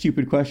just a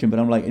stupid question, but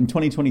I'm like, in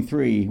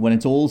 2023, when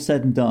it's all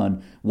said and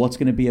done, what's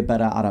going to be a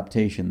better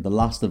adaptation, The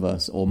Last of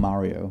Us or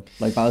Mario?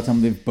 Like, by the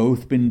time they've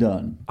both been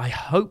done, I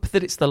hope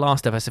that it's The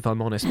Last of Us, if I'm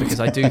honest,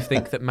 because I do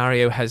think that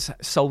Mario has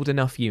sold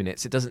enough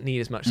units. It doesn't need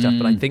as much stuff,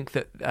 but I think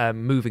that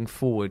moving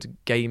forward,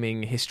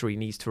 gaming history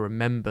needs to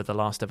remember The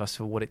Last of Us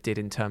for what it did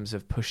in terms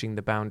of pushing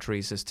the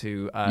boundaries as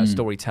to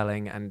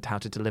storytelling and how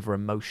to deliver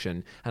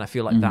emotion. And I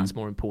feel like that's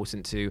more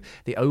important to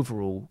the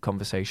overall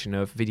conversation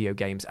of video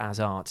games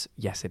as art.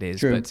 Yes, it is.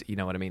 True. But you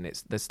know what I mean?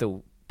 There's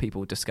still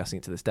people discussing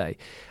it to this day.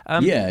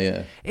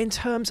 In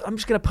terms, I'm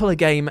just going to pull a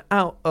game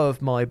out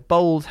of my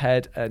bold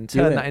head and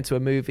turn that into a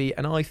movie.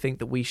 And I think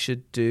that we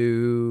should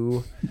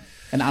do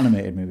an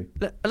animated movie.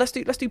 Let's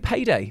do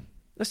Payday.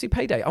 Let's do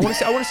Payday. I want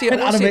to see an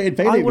animated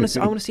Payday. I want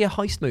to see a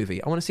heist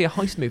movie. I want to see a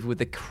heist movie with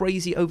the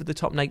crazy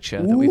over-the-top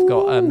nature that we've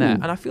got there.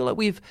 And I feel like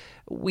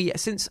we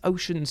since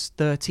Ocean's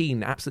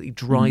 13 absolutely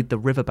dried the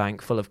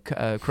riverbank full of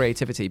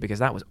creativity, because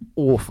that was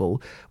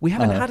awful. We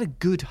haven't had a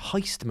good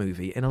heist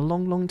movie in a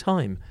long, long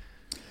time.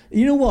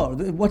 You know what?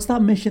 What's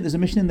that mission? There's a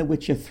mission in The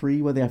Witcher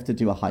 3 where they have to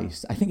do a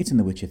heist. I think it's in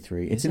The Witcher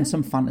 3. It's in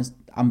some fantasy.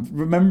 I'm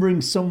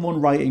remembering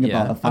someone writing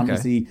about a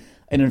fantasy. Okay.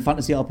 In a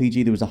fantasy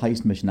RPG, there was a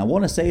heist mission. I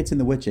want to say it's in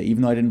The Witcher,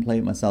 even though I didn't play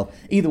it myself.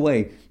 Either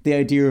way, the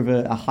idea of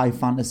a high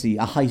fantasy,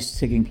 a heist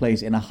taking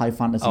place in a high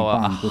fantasy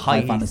band with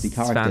high fantasy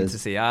characters.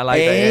 Fantasy. I like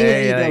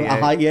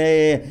that.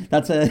 Yeah.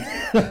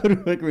 That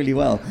would work really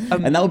well.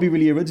 And that would be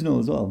really original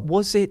as well.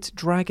 Was it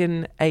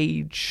Dragon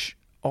Age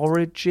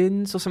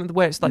Origins or something,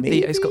 where it's like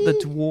it's got the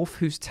dwarf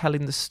who's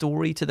telling the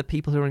story to the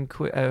people who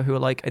are who are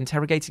like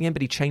interrogating him,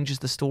 but he changes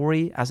the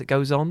story as it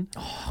goes on.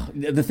 Oh,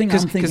 the thing I'm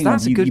thinking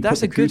that's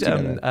a good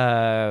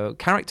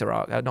character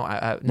arc,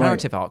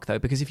 narrative arc though,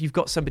 because if you've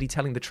got somebody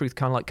telling the truth,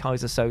 kind of like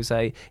Kaiser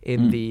Soze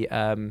in the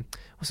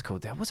what's it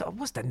called?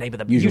 What's the name of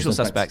the Usual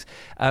Suspects?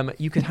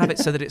 You could have it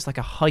so that it's like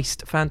a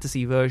heist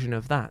fantasy version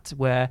of that,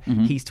 where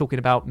he's talking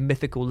about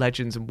mythical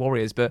legends and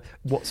warriors, but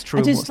what's true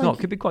and what's not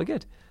could be quite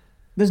good.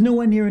 There's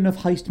nowhere near enough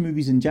heist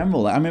movies in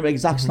general. I remember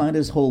Zack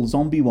Snyder's whole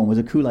zombie one was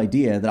a cool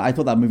idea that I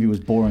thought that movie was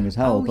boring as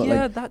hell.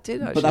 That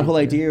did actually. But that whole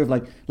idea of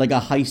like a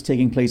heist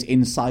taking place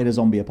inside a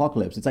zombie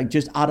apocalypse, it's like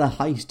just add a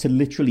heist to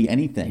literally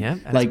anything. Yeah,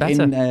 like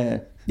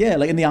better.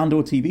 Like in the Andor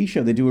TV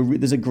show, they do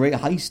there's a great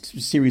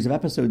heist series of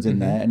episodes in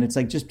there, and it's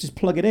like just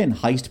plug it in.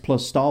 Heist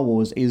plus Star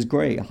Wars is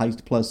great.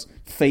 Heist plus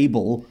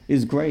Fable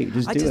is great.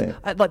 Just do it.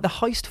 Like the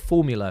heist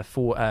formula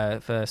for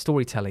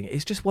storytelling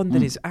is just one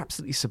that is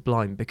absolutely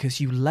sublime,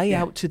 because you lay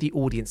out to the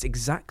audience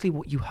exactly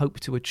what you hope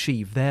to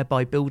achieve,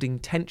 thereby building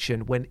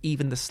tension when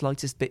even the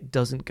slightest bit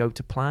doesn't go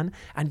to plan,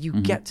 and you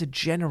get to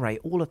generate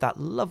all of that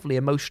lovely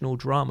emotional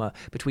drama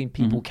between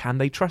people. Can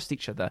they trust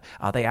each other?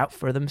 Are they out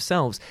for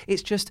themselves?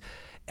 It's just...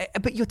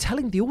 But you're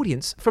telling the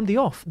audience from the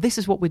off, this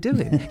is what we're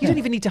doing. You don't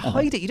even need to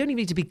hide it. You don't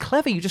even need to be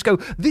clever. You just go,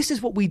 this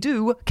is what we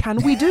do.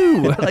 Can we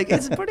do? Like,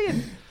 it's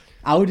brilliant.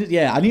 I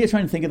need to try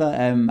and think of that.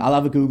 I'll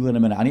have a Google in a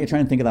minute. I need to try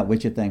and think of that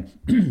Witcher thing,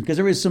 because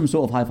there is some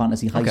sort of high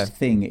fantasy heist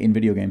thing in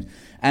video games.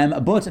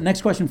 But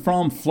next question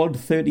from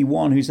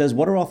Flood31, who says,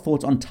 what are our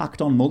thoughts on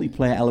tacked on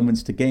multiplayer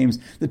elements to games?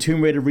 The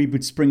Tomb Raider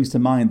reboot springs to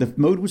mind. The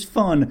mode was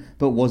fun,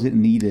 but was it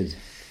needed?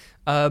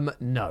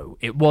 No,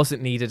 it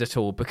wasn't needed at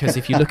all, because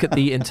if you look at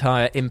the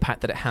entire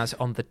impact that it has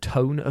on the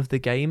tone of the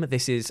game,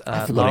 this is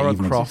Lara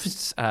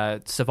Croft's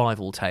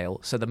survival tale.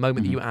 So the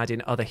moment that you add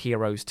in other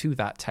heroes to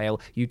that tale,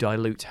 you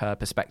dilute her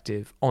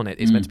perspective on it.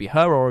 It's meant to be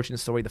her origin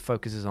story. The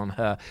focus is on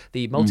her.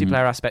 The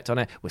multiplayer aspect on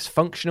it was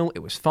functional. It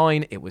was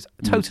fine. It was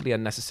totally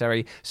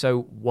unnecessary.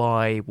 So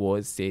why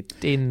was it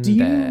in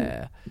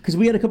there? Because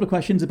we had a couple of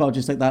questions about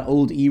just like that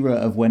old era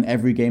of when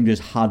every game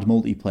just had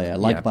multiplayer,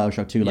 like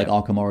BioShock 2, like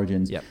Arkham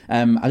Origins.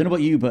 I don't know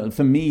about you, but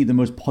for me, the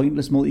most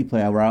pointless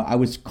multiplayer where I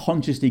was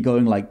consciously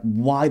going like,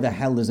 why the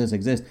hell does this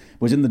exist,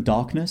 was in the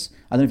Darkness.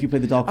 I don't know if you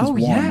played the Darkness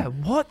 1. Oh yeah,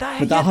 what the heck?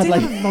 But that had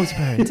like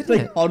multiplayer, didn't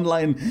like it?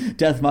 online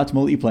deathmatch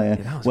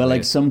multiplayer, where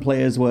like some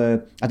players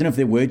were, I don't know if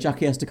they were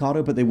Jackie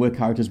Estacado, but they were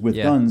characters with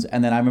guns,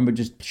 and then I remember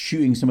just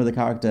shooting some of the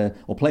character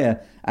or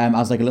player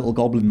as like a little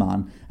goblin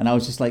man, and I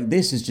was just like,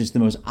 this is just the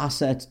most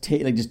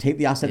just take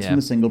the assets from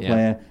the single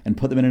player and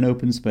put them in an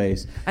open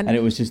space, and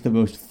it was just the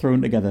most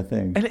thrown together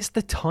thing. And it's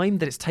the time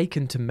that it's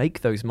taken to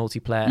make those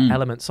multiplayer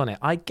elements on it.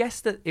 I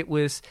guess that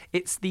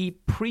it's the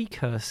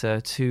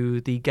precursor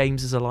to the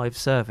games as a live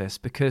service,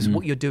 because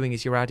what you're doing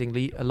is you're adding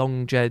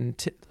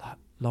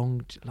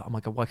oh my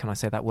god, why can't I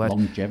say that word?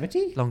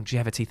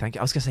 Longevity, thank you.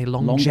 I was going to say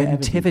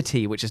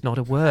longevity, which is not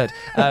a word.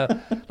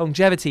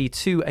 Longevity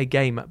to a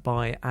game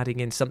by adding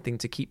in something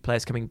to keep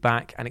players coming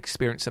back and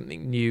experience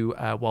something new,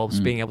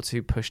 whilst being able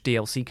to push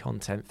DLC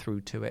content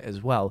through to it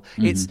as well.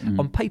 It's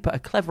on paper a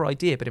clever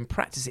idea, but in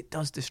practice it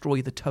does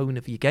destroy the tone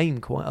of your game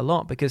quite a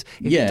lot, because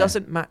if it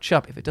doesn't match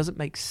up, if it doesn't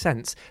make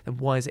sense, then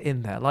why is it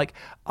in there? Like,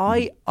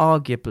 I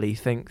arguably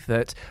think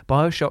that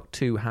BioShock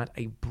 2 had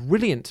a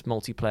brilliant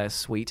multiplayer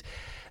suite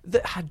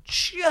that had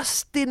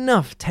just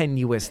enough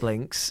tenuous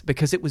links,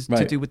 because it was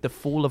to do with the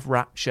fall of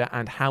Rapture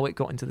and how it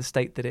got into the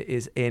state that it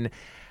is in.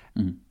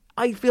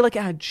 I feel like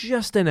it had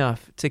just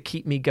enough to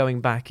keep me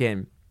going back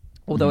in.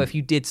 Although if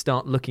you did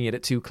start looking at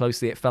it too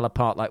closely, it fell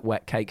apart like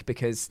wet cake,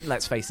 because,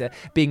 let's face it,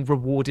 being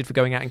rewarded for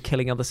going out and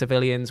killing other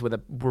civilians with a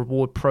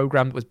reward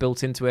program that was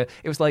built into it,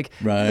 it was like,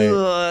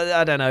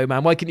 I don't know,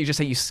 man. Why couldn't you just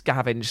say you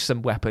scavenge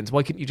some weapons?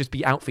 Why couldn't you just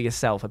be out for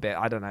yourself a bit?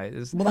 I don't know.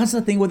 Well, that's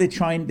the thing where they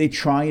try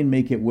and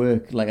make it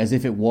work like as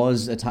if it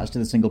was attached to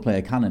the single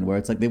player canon, where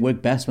it's like they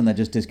work best when they're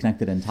just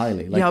disconnected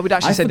entirely. Like, I would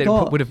actually say that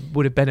it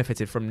would have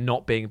benefited from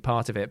not being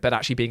part of it, but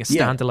actually being a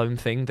standalone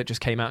thing that just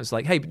came out as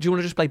like, hey, do you want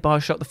to just play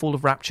BioShock: The Fall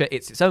of Rapture?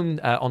 It's its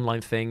own online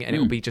thing, and it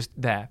will be just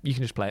there. You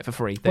can just play it for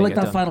free. Well, like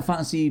that Final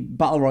Fantasy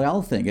Battle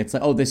Royale thing. It's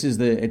like, this is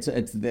the is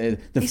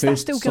first that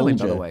still going,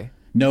 by the way?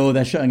 No,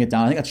 they're shutting it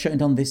down. I think that's shutting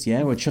down this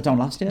year, or it shut down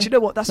last year. Do you know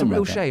what? That's a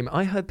real shame.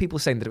 I heard people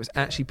saying that it was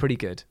actually pretty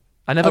good.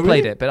 I never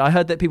played it, but I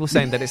heard that people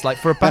saying that it's like,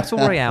 for a Battle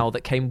Royale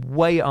that came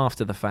way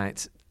after the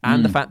fact,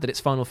 and the fact that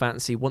it's Final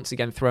Fantasy once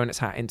again throwing its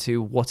hat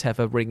into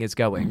whatever ring is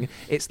going,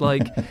 it's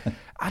like,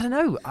 I don't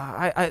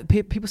know.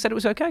 People said it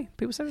was okay.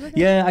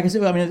 Yeah, I guess.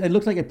 It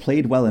looked like it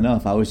played well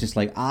enough. I was just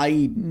like,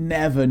 I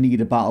never need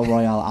a Battle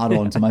Royale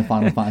add-on to my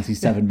Final Fantasy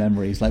VII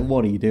memories. Like,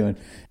 what are you doing?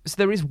 So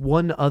there is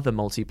one other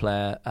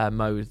multiplayer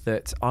mode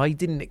that I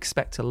didn't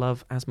expect to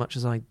love as much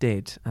as I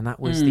did, and that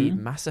was the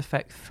Mass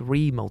Effect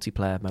 3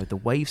 multiplayer mode, the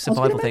wave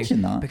survival thing.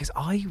 Because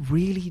I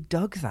really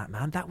dug that,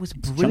 man. That was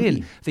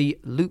brilliant. The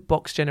loot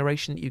box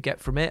generation that you get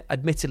from it.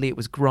 Admittedly, it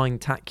was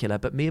grindtacular,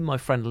 but me and my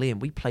friend Liam,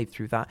 we played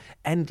through that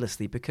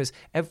endlessly because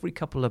every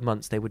couple of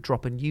months they would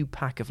drop a new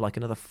pack of like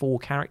another 4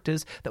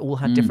 characters that all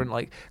had different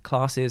like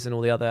classes and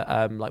all the other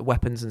like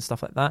weapons and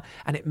stuff like that,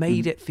 and it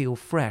made it feel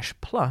fresh.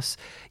 Plus,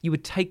 you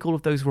would take all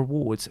of those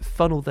rewards,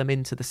 funnel them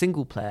into the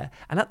single player,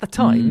 and at the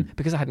time,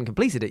 because I hadn't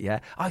completed it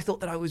yet, I thought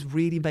that I was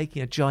really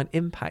making a giant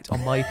impact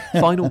on my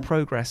final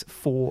progress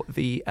for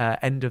the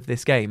end of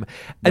this game.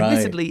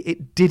 Admittedly,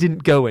 it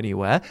didn't go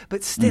anywhere,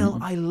 but still,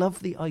 I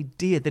love the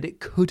idea that it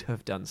could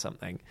have done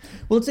something.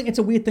 Well, it's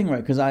a weird thing,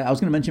 right? Because I was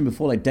going to mention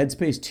before, like Dead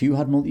Space 2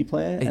 had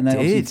multiplayer, and then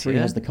obviously 3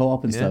 has the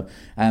co-op and stuff.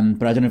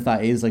 But I don't know if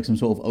that is like some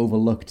sort of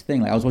overlooked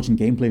thing. Like I was watching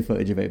gameplay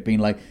footage of it, being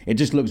like, it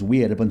just looks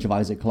weird. A bunch of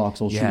Isaac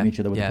Clarkes all shooting each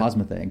other with a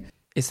plasma thing.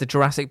 It's the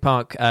Jurassic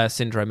Park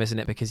syndrome, isn't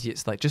it? Because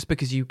it's like, just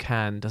because you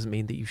can doesn't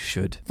mean that you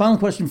should. Final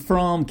question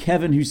from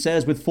Kevin, who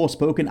says, with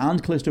Forspoken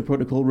and Callisto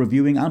Protocol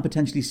reviewing and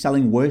potentially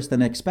selling worse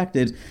than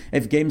expected,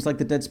 if games like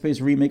the Dead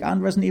Space remake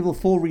and Resident Evil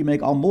 4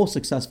 remake are more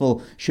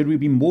successful, should we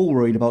be more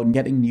worried about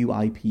getting new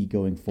IP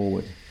going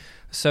forward?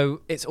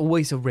 So it's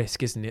always a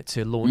risk, isn't it,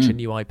 to launch a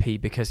new IP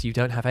because you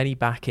don't have any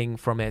backing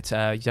from it,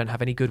 you don't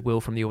have any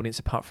goodwill from the audience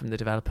apart from the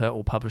developer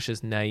or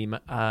publisher's name,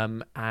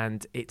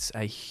 and it's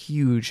a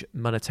huge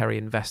monetary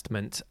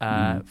investment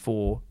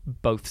for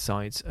both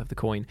sides of the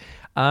coin.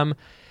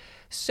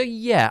 So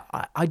yeah,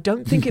 I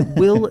don't think it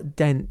will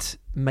dent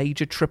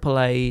major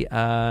AAA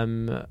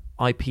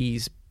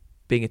IPs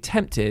being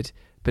attempted,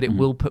 but it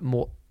will put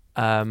more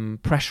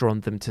pressure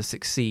on them to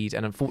succeed,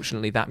 and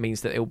unfortunately that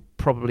means that it'll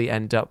probably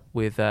end up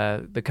with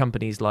the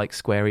companies like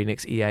Square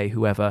Enix, EA,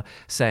 whoever,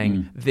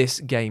 saying this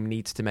game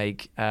needs to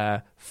make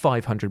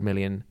 $500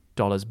 million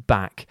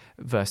back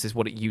versus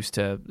what it used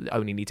to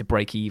only need to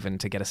break even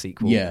to get a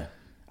sequel. Yeah.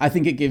 I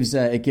think it gives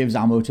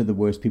ammo to the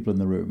worst people in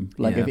the room.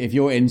 Like if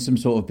you're in some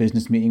sort of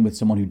business meeting with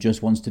someone who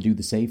just wants to do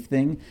the safe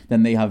thing,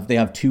 then they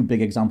have 2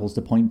 big examples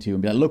to point to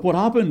and be like, look what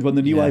happened when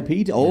the new IP.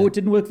 It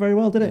didn't work very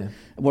well, did it?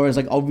 Whereas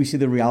like obviously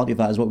the reality of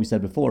that is what we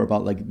said before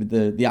about like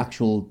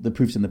the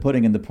proofs in the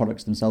pudding and the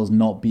products themselves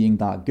not being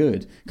that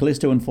good.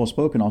 Callisto and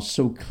Forspoken are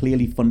so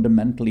clearly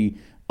fundamentally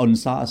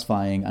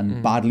unsatisfying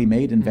and badly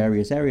made in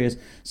various areas,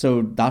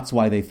 so that's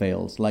why they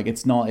failed. Like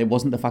it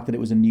wasn't the fact that it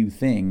was a new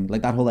thing.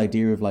 Like that whole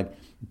idea of like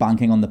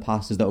banking on the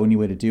past is the only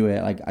way to do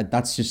it, like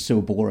that's just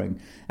so boring.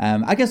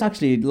 I guess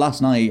actually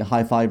last night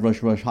Hi-Fi Rush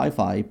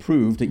Hi-Fi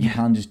proved that you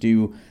can just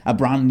do a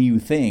brand new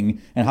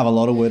thing and have a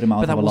lot of word of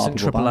mouth. But that of a lot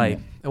wasn't of people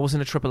AAA. It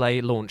wasn't a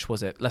AAA launch,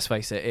 was it? Let's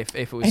face it. If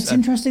it was, it's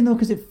interesting though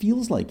because it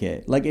feels like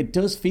it. Like it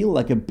does feel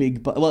like a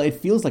big, it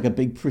feels like a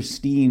big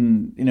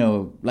pristine.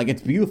 Like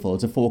it's beautiful.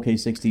 It's a 4K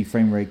 60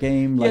 frame rate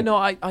game. Like,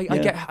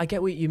 I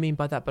get what you mean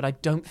by that, but I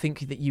don't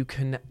think that you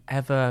can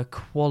ever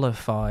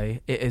qualify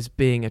it as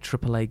being a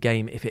AAA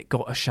game if it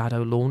got a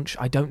shadow launch.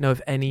 I don't know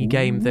of any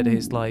game that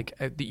is like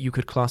that you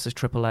could class as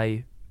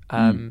AAA.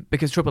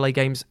 Because AAA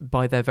games,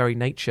 by their very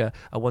nature,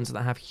 are ones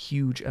that have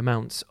huge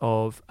amounts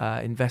of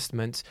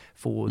investment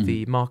for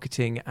the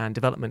marketing and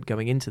development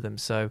going into them.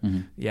 So,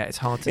 it's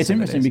hard to say. It's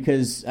interesting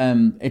because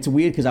it's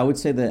weird because I would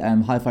say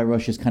that Hi-Fi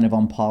Rush is kind of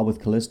on par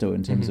with Callisto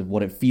in terms of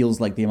what it feels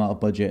like, the amount of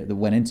budget that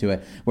went into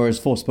it, whereas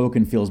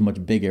Forspoken feels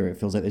much bigger. It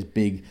feels like this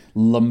big,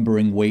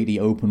 lumbering,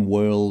 weighty, open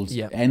world,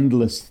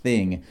 endless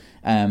thing.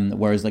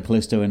 Whereas like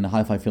Callisto and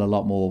Hi-Fi feel a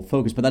lot more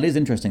focused. But that is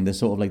interesting. There's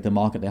sort of like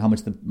how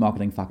much the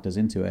marketing factors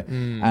into it.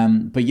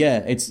 But yeah,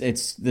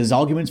 it's there's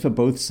arguments for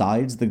both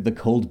sides. The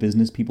cold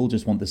business people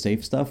just want the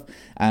safe stuff,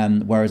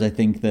 whereas I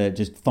think that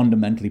just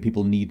fundamentally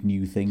people need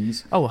new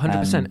things. Oh,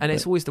 100%. And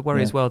it's always the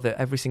worry as well that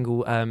every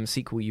single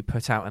sequel you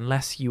put out,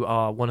 unless you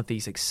are one of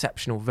these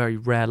exceptional, very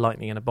rare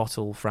lightning in a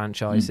bottle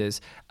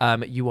franchises,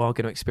 you are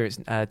going to experience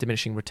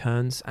diminishing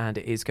returns, and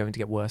it is going to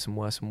get worse and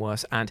worse and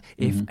worse. And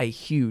if a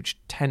huge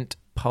tent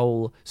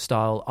pole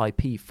style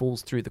IP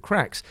falls through the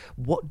cracks,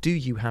 what do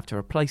you have to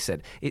replace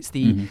it? It's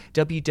the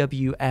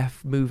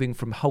WWF moving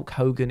from Hulk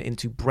Hogan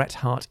into Bret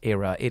Hart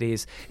era. It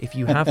is, if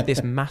you have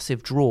this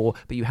massive draw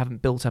but you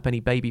haven't built up any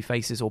baby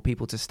faces or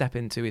people to step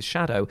into his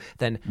shadow,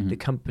 then the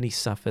company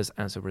suffers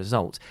as a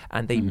result,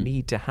 and they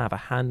need to have a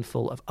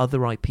handful of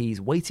other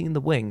IPs waiting in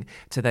the wing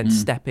to then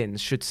step in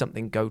should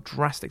something go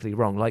drastically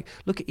wrong. Like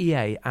look at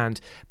EA and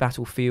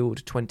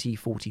Battlefield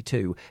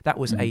 2042. That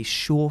was a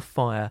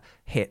surefire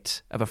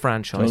hit of a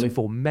franchise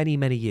for many,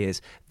 many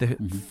years. The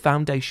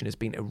foundation has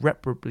been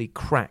irreparably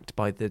cracked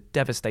by the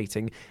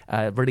devastating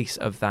release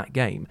of that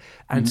game.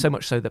 And so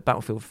much so that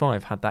Battlefield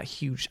 5 had that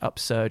huge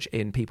upsurge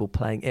in people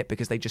playing it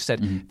because they just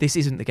said, this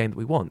isn't the game that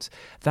we want.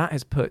 That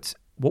has put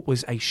what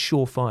was a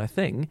surefire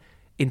thing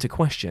into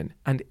question.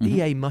 And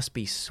EA must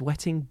be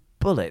sweating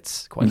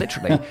bullets, quite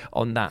literally,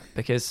 on that.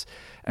 Because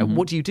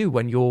what do you do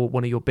when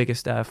one of your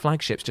biggest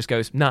flagships just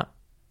goes, nah,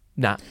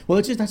 Nah. Well,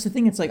 that's the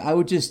thing. It's like I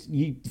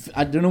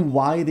don't know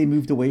why they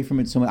moved away from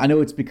it so much. I know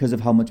it's because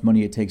of how much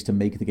money it takes to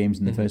make the games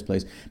in the first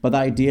place. But the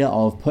idea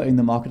of putting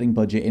the marketing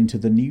budget into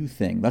the new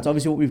thing, that's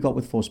obviously what we've got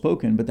with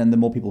Forspoken. But then the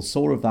more people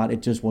saw of that,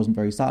 it just wasn't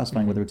very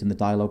satisfying, whether it's in the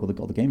dialogue or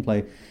the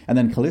gameplay. And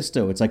then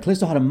Callisto, it's like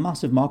Callisto had a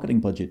massive marketing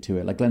budget to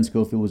it. Like Glenn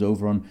Schofield was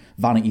over on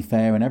Vanity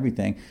Fair and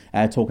everything,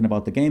 talking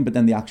about the game. But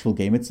then the actual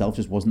game itself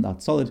just wasn't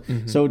that solid.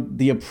 So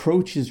the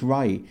approach is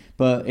right,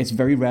 but it's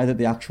very rare that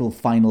the actual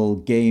final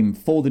game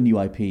for the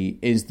new IP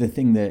is the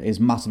thing that is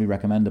massively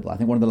recommendable. I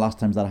think one of the last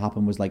times that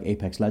happened was like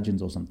Apex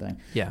Legends or something.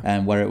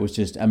 Yeah. Where it was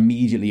just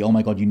immediately, oh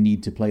my God, you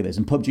need to play this.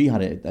 And PUBG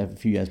had it a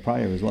few years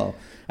prior as well.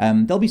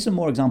 There'll be some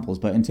more examples,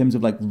 but in terms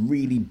of like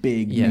really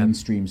big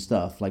mainstream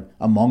stuff, like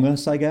Among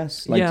Us, I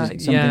guess, like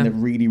just something that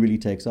really, really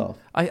takes off.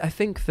 I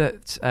think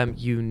that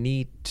you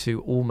need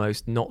to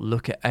almost not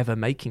look at ever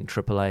making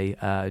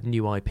AAA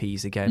new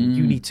IPs again.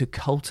 You need to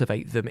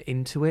cultivate them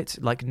into it.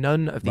 Like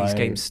none of these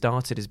games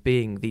started as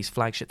being these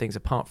flagship things,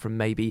 apart from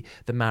maybe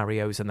the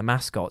Marios and the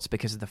mascots,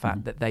 because of the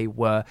fact that they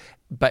were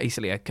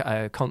basically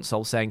a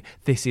console saying,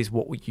 this is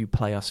what you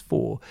play us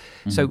for.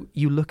 So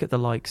you look at the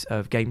likes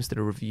of games that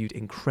are reviewed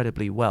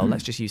incredibly well.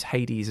 Let's just use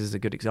Hades as a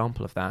good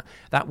example of that.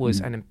 That was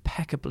an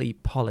impeccably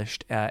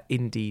polished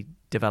indie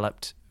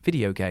developed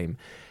video game.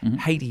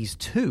 Hades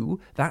 2,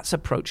 that's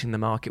approaching the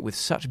market with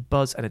such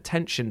buzz and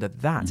attention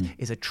that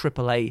is a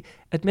AAA,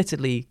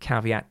 admittedly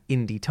caveat,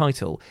 indie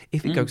title.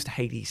 If it goes to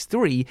Hades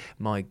 3,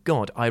 my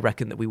God, I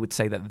reckon that we would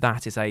say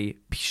that is a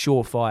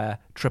surefire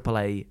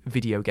AAA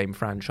video game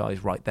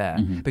franchise right there.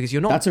 Because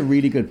you're not... That's a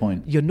really good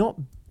point. You're not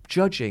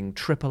judging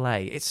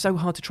AAA. It's so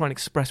hard to try and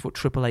express what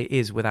AAA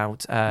is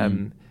without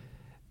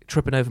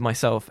tripping over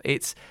myself.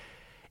 It's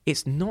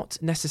not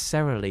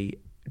necessarily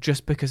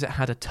just because it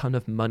had a ton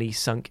of money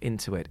sunk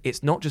into it.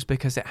 It's not just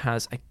because it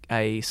has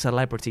a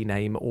celebrity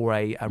name or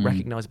a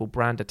recognizable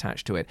brand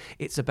attached to it.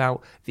 It's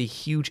about the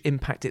huge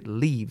impact it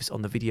leaves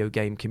on the video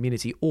game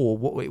community, or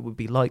what it would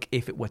be like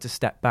if it were to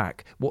step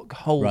back. What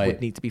hole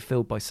would need to be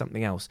filled by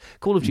something else.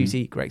 Call of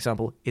Duty, great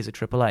example, is a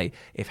AAA.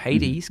 If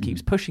Hades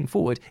keeps pushing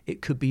forward,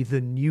 it could be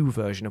the new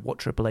version of what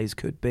AAAs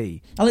could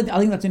be. I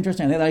think that's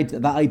interesting. I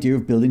think that idea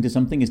of building to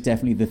something is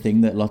definitely the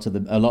thing that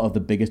a lot of the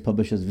biggest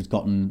publishers have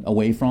gotten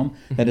away from.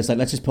 That it's like,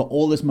 let's just put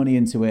all this money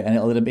into it and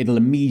it'll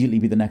immediately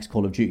be the next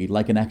Call of Duty,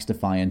 like an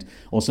X-Defiant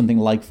or something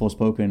like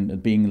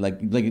Forspoken being like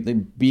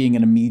being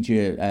an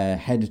immediate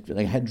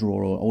head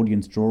drawer or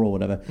audience drawer or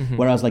whatever.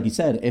 Whereas, like you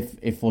said,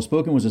 if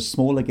Forspoken was a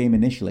smaller game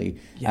initially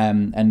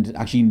and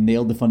actually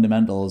nailed the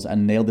fundamentals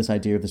and nailed this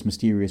idea of this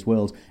mysterious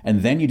world,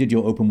 and then you did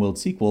your open world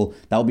sequel,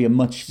 that would be a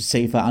much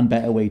safer and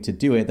better way to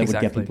do it that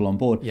would get people on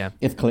board.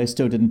 If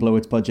Callisto didn't blow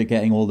its budget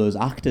getting all those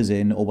actors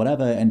in or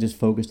whatever and just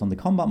focused on the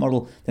combat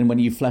model, then when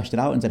you fleshed it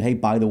out and said, hey,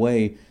 by the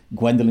way,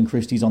 Gwendolyn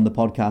Christie's on the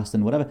podcast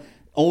and whatever,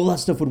 all that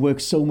stuff would work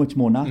so much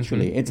more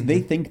naturally. They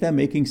think they're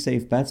making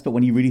safe bets, but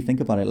when you really think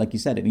about it, like you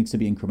said, it needs to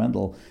be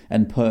incremental,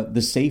 and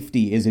the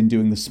safety is in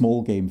doing the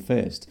small game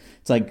first.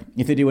 It's like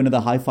if they do another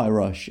Hi-Fi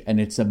Rush and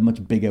it's a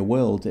much bigger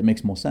world, it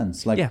makes more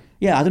sense. Like,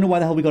 yeah, I don't know why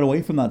the hell we got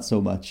away from that so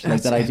much.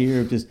 Like that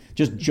idea of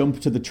just jump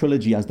to the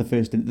trilogy as the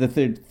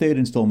third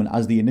installment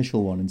as the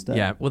initial one instead.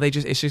 Yeah, well, it's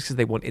just because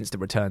they want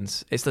instant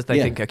returns. It's that they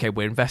think, okay,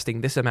 we're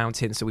investing this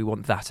amount in, so we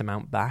want that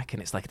amount back,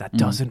 and it's like that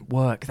doesn't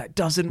work. That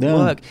doesn't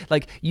work.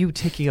 Like you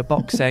ticking a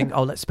box saying,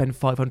 oh, let's spend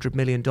 $500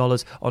 million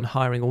on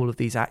hiring all of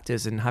these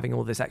actors and having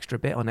all this extra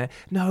bit on it.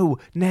 No,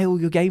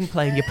 nail your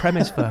gameplay and your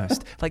premise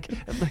first. Like,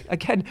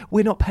 again,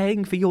 we're not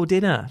paying for your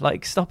dinner.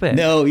 Like, stop it.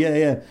 No,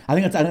 yeah. I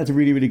think that's a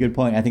really, really good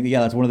point. I think,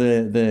 that's one of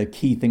the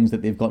key things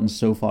that they've gotten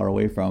so far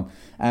away from.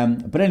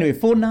 But anyway,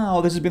 for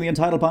now, this has been the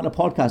Entitled Partner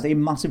Podcast. A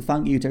massive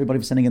thank you to everybody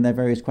for sending in their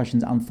various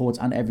questions and thoughts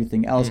and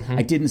everything else.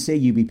 I didn't say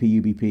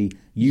UBP,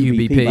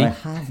 but I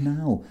have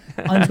now.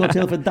 I'm Scott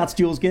Tilford, that's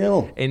Jules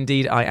Gill.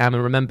 Indeed, I am.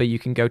 And remember, you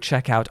can go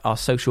check out our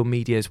social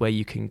medias where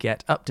you can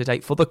get up to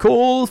date for the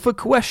call for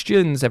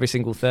questions every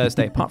single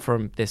Thursday, apart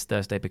from this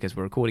Thursday because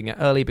we're recording it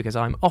early because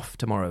I'm off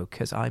tomorrow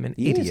because I'm an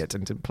idiot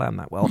and didn't plan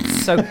that well.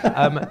 So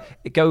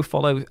go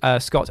follow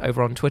Scott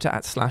over on Twitter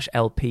at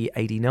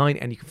 /LP89,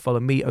 and you can follow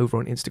me over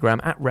on Instagram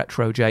at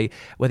RetroJ,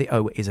 where the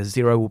O is a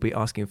 0. We'll be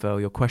asking for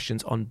your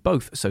questions on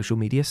both social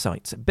media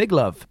sites. Big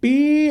love.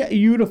 Be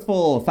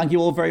beautiful. Thank you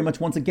all very much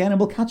once again, and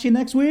we'll catch you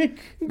next week.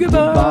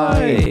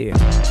 Goodbye.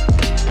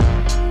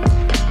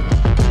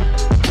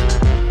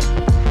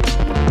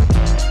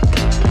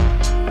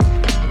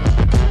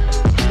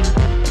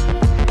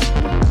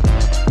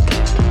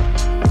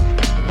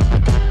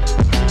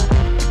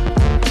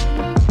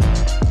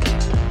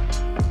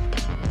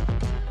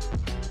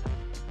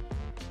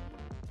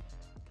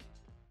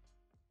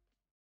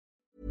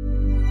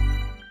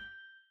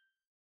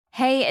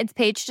 Hey, it's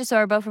Paige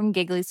DeSorbo from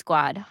Giggly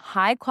Squad.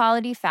 High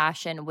quality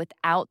fashion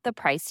without the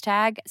price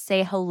tag.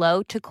 Say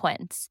hello to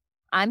Quince.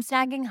 I'm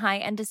snagging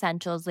high-end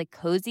essentials like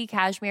cozy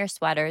cashmere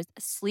sweaters,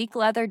 sleek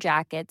leather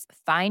jackets,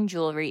 fine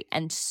jewelry,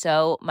 and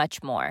so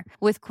much more.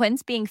 With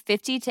Quince being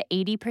 50 to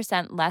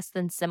 80% less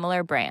than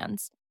similar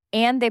brands.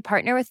 And they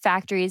partner with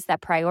factories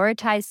that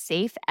prioritize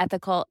safe,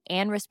 ethical,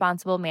 and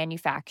responsible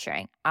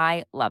manufacturing.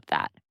 I love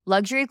that.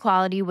 Luxury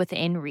quality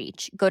within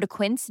reach. Go to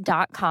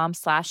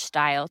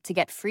quince.com/style to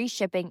get free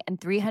shipping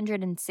and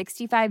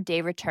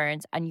 365-day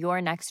returns on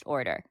your next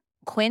order.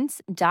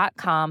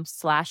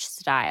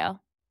 Quince.com/style.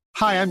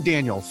 Hi, I'm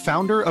Daniel,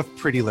 founder of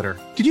Pretty Litter.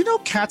 Did you know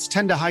cats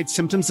tend to hide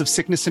symptoms of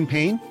sickness and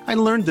pain? I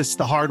learned this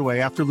the hard way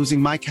after losing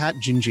my cat,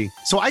 Gingy.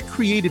 So I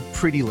created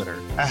Pretty Litter,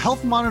 a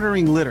health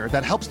monitoring litter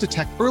that helps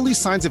detect early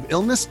signs of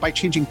illness by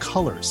changing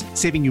colors,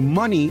 saving you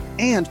money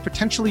and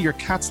potentially your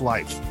cat's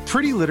life.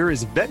 Pretty Litter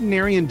is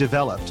veterinarian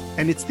developed,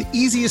 and it's the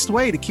easiest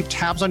way to keep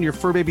tabs on your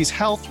fur baby's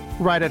health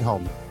right at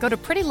home. Go to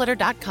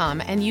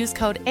prettylitter.com and use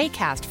code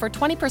ACAST for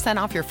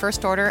 20% off your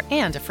first order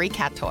and a free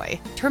cat toy.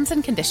 Terms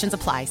and conditions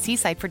apply. See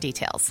site for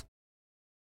details.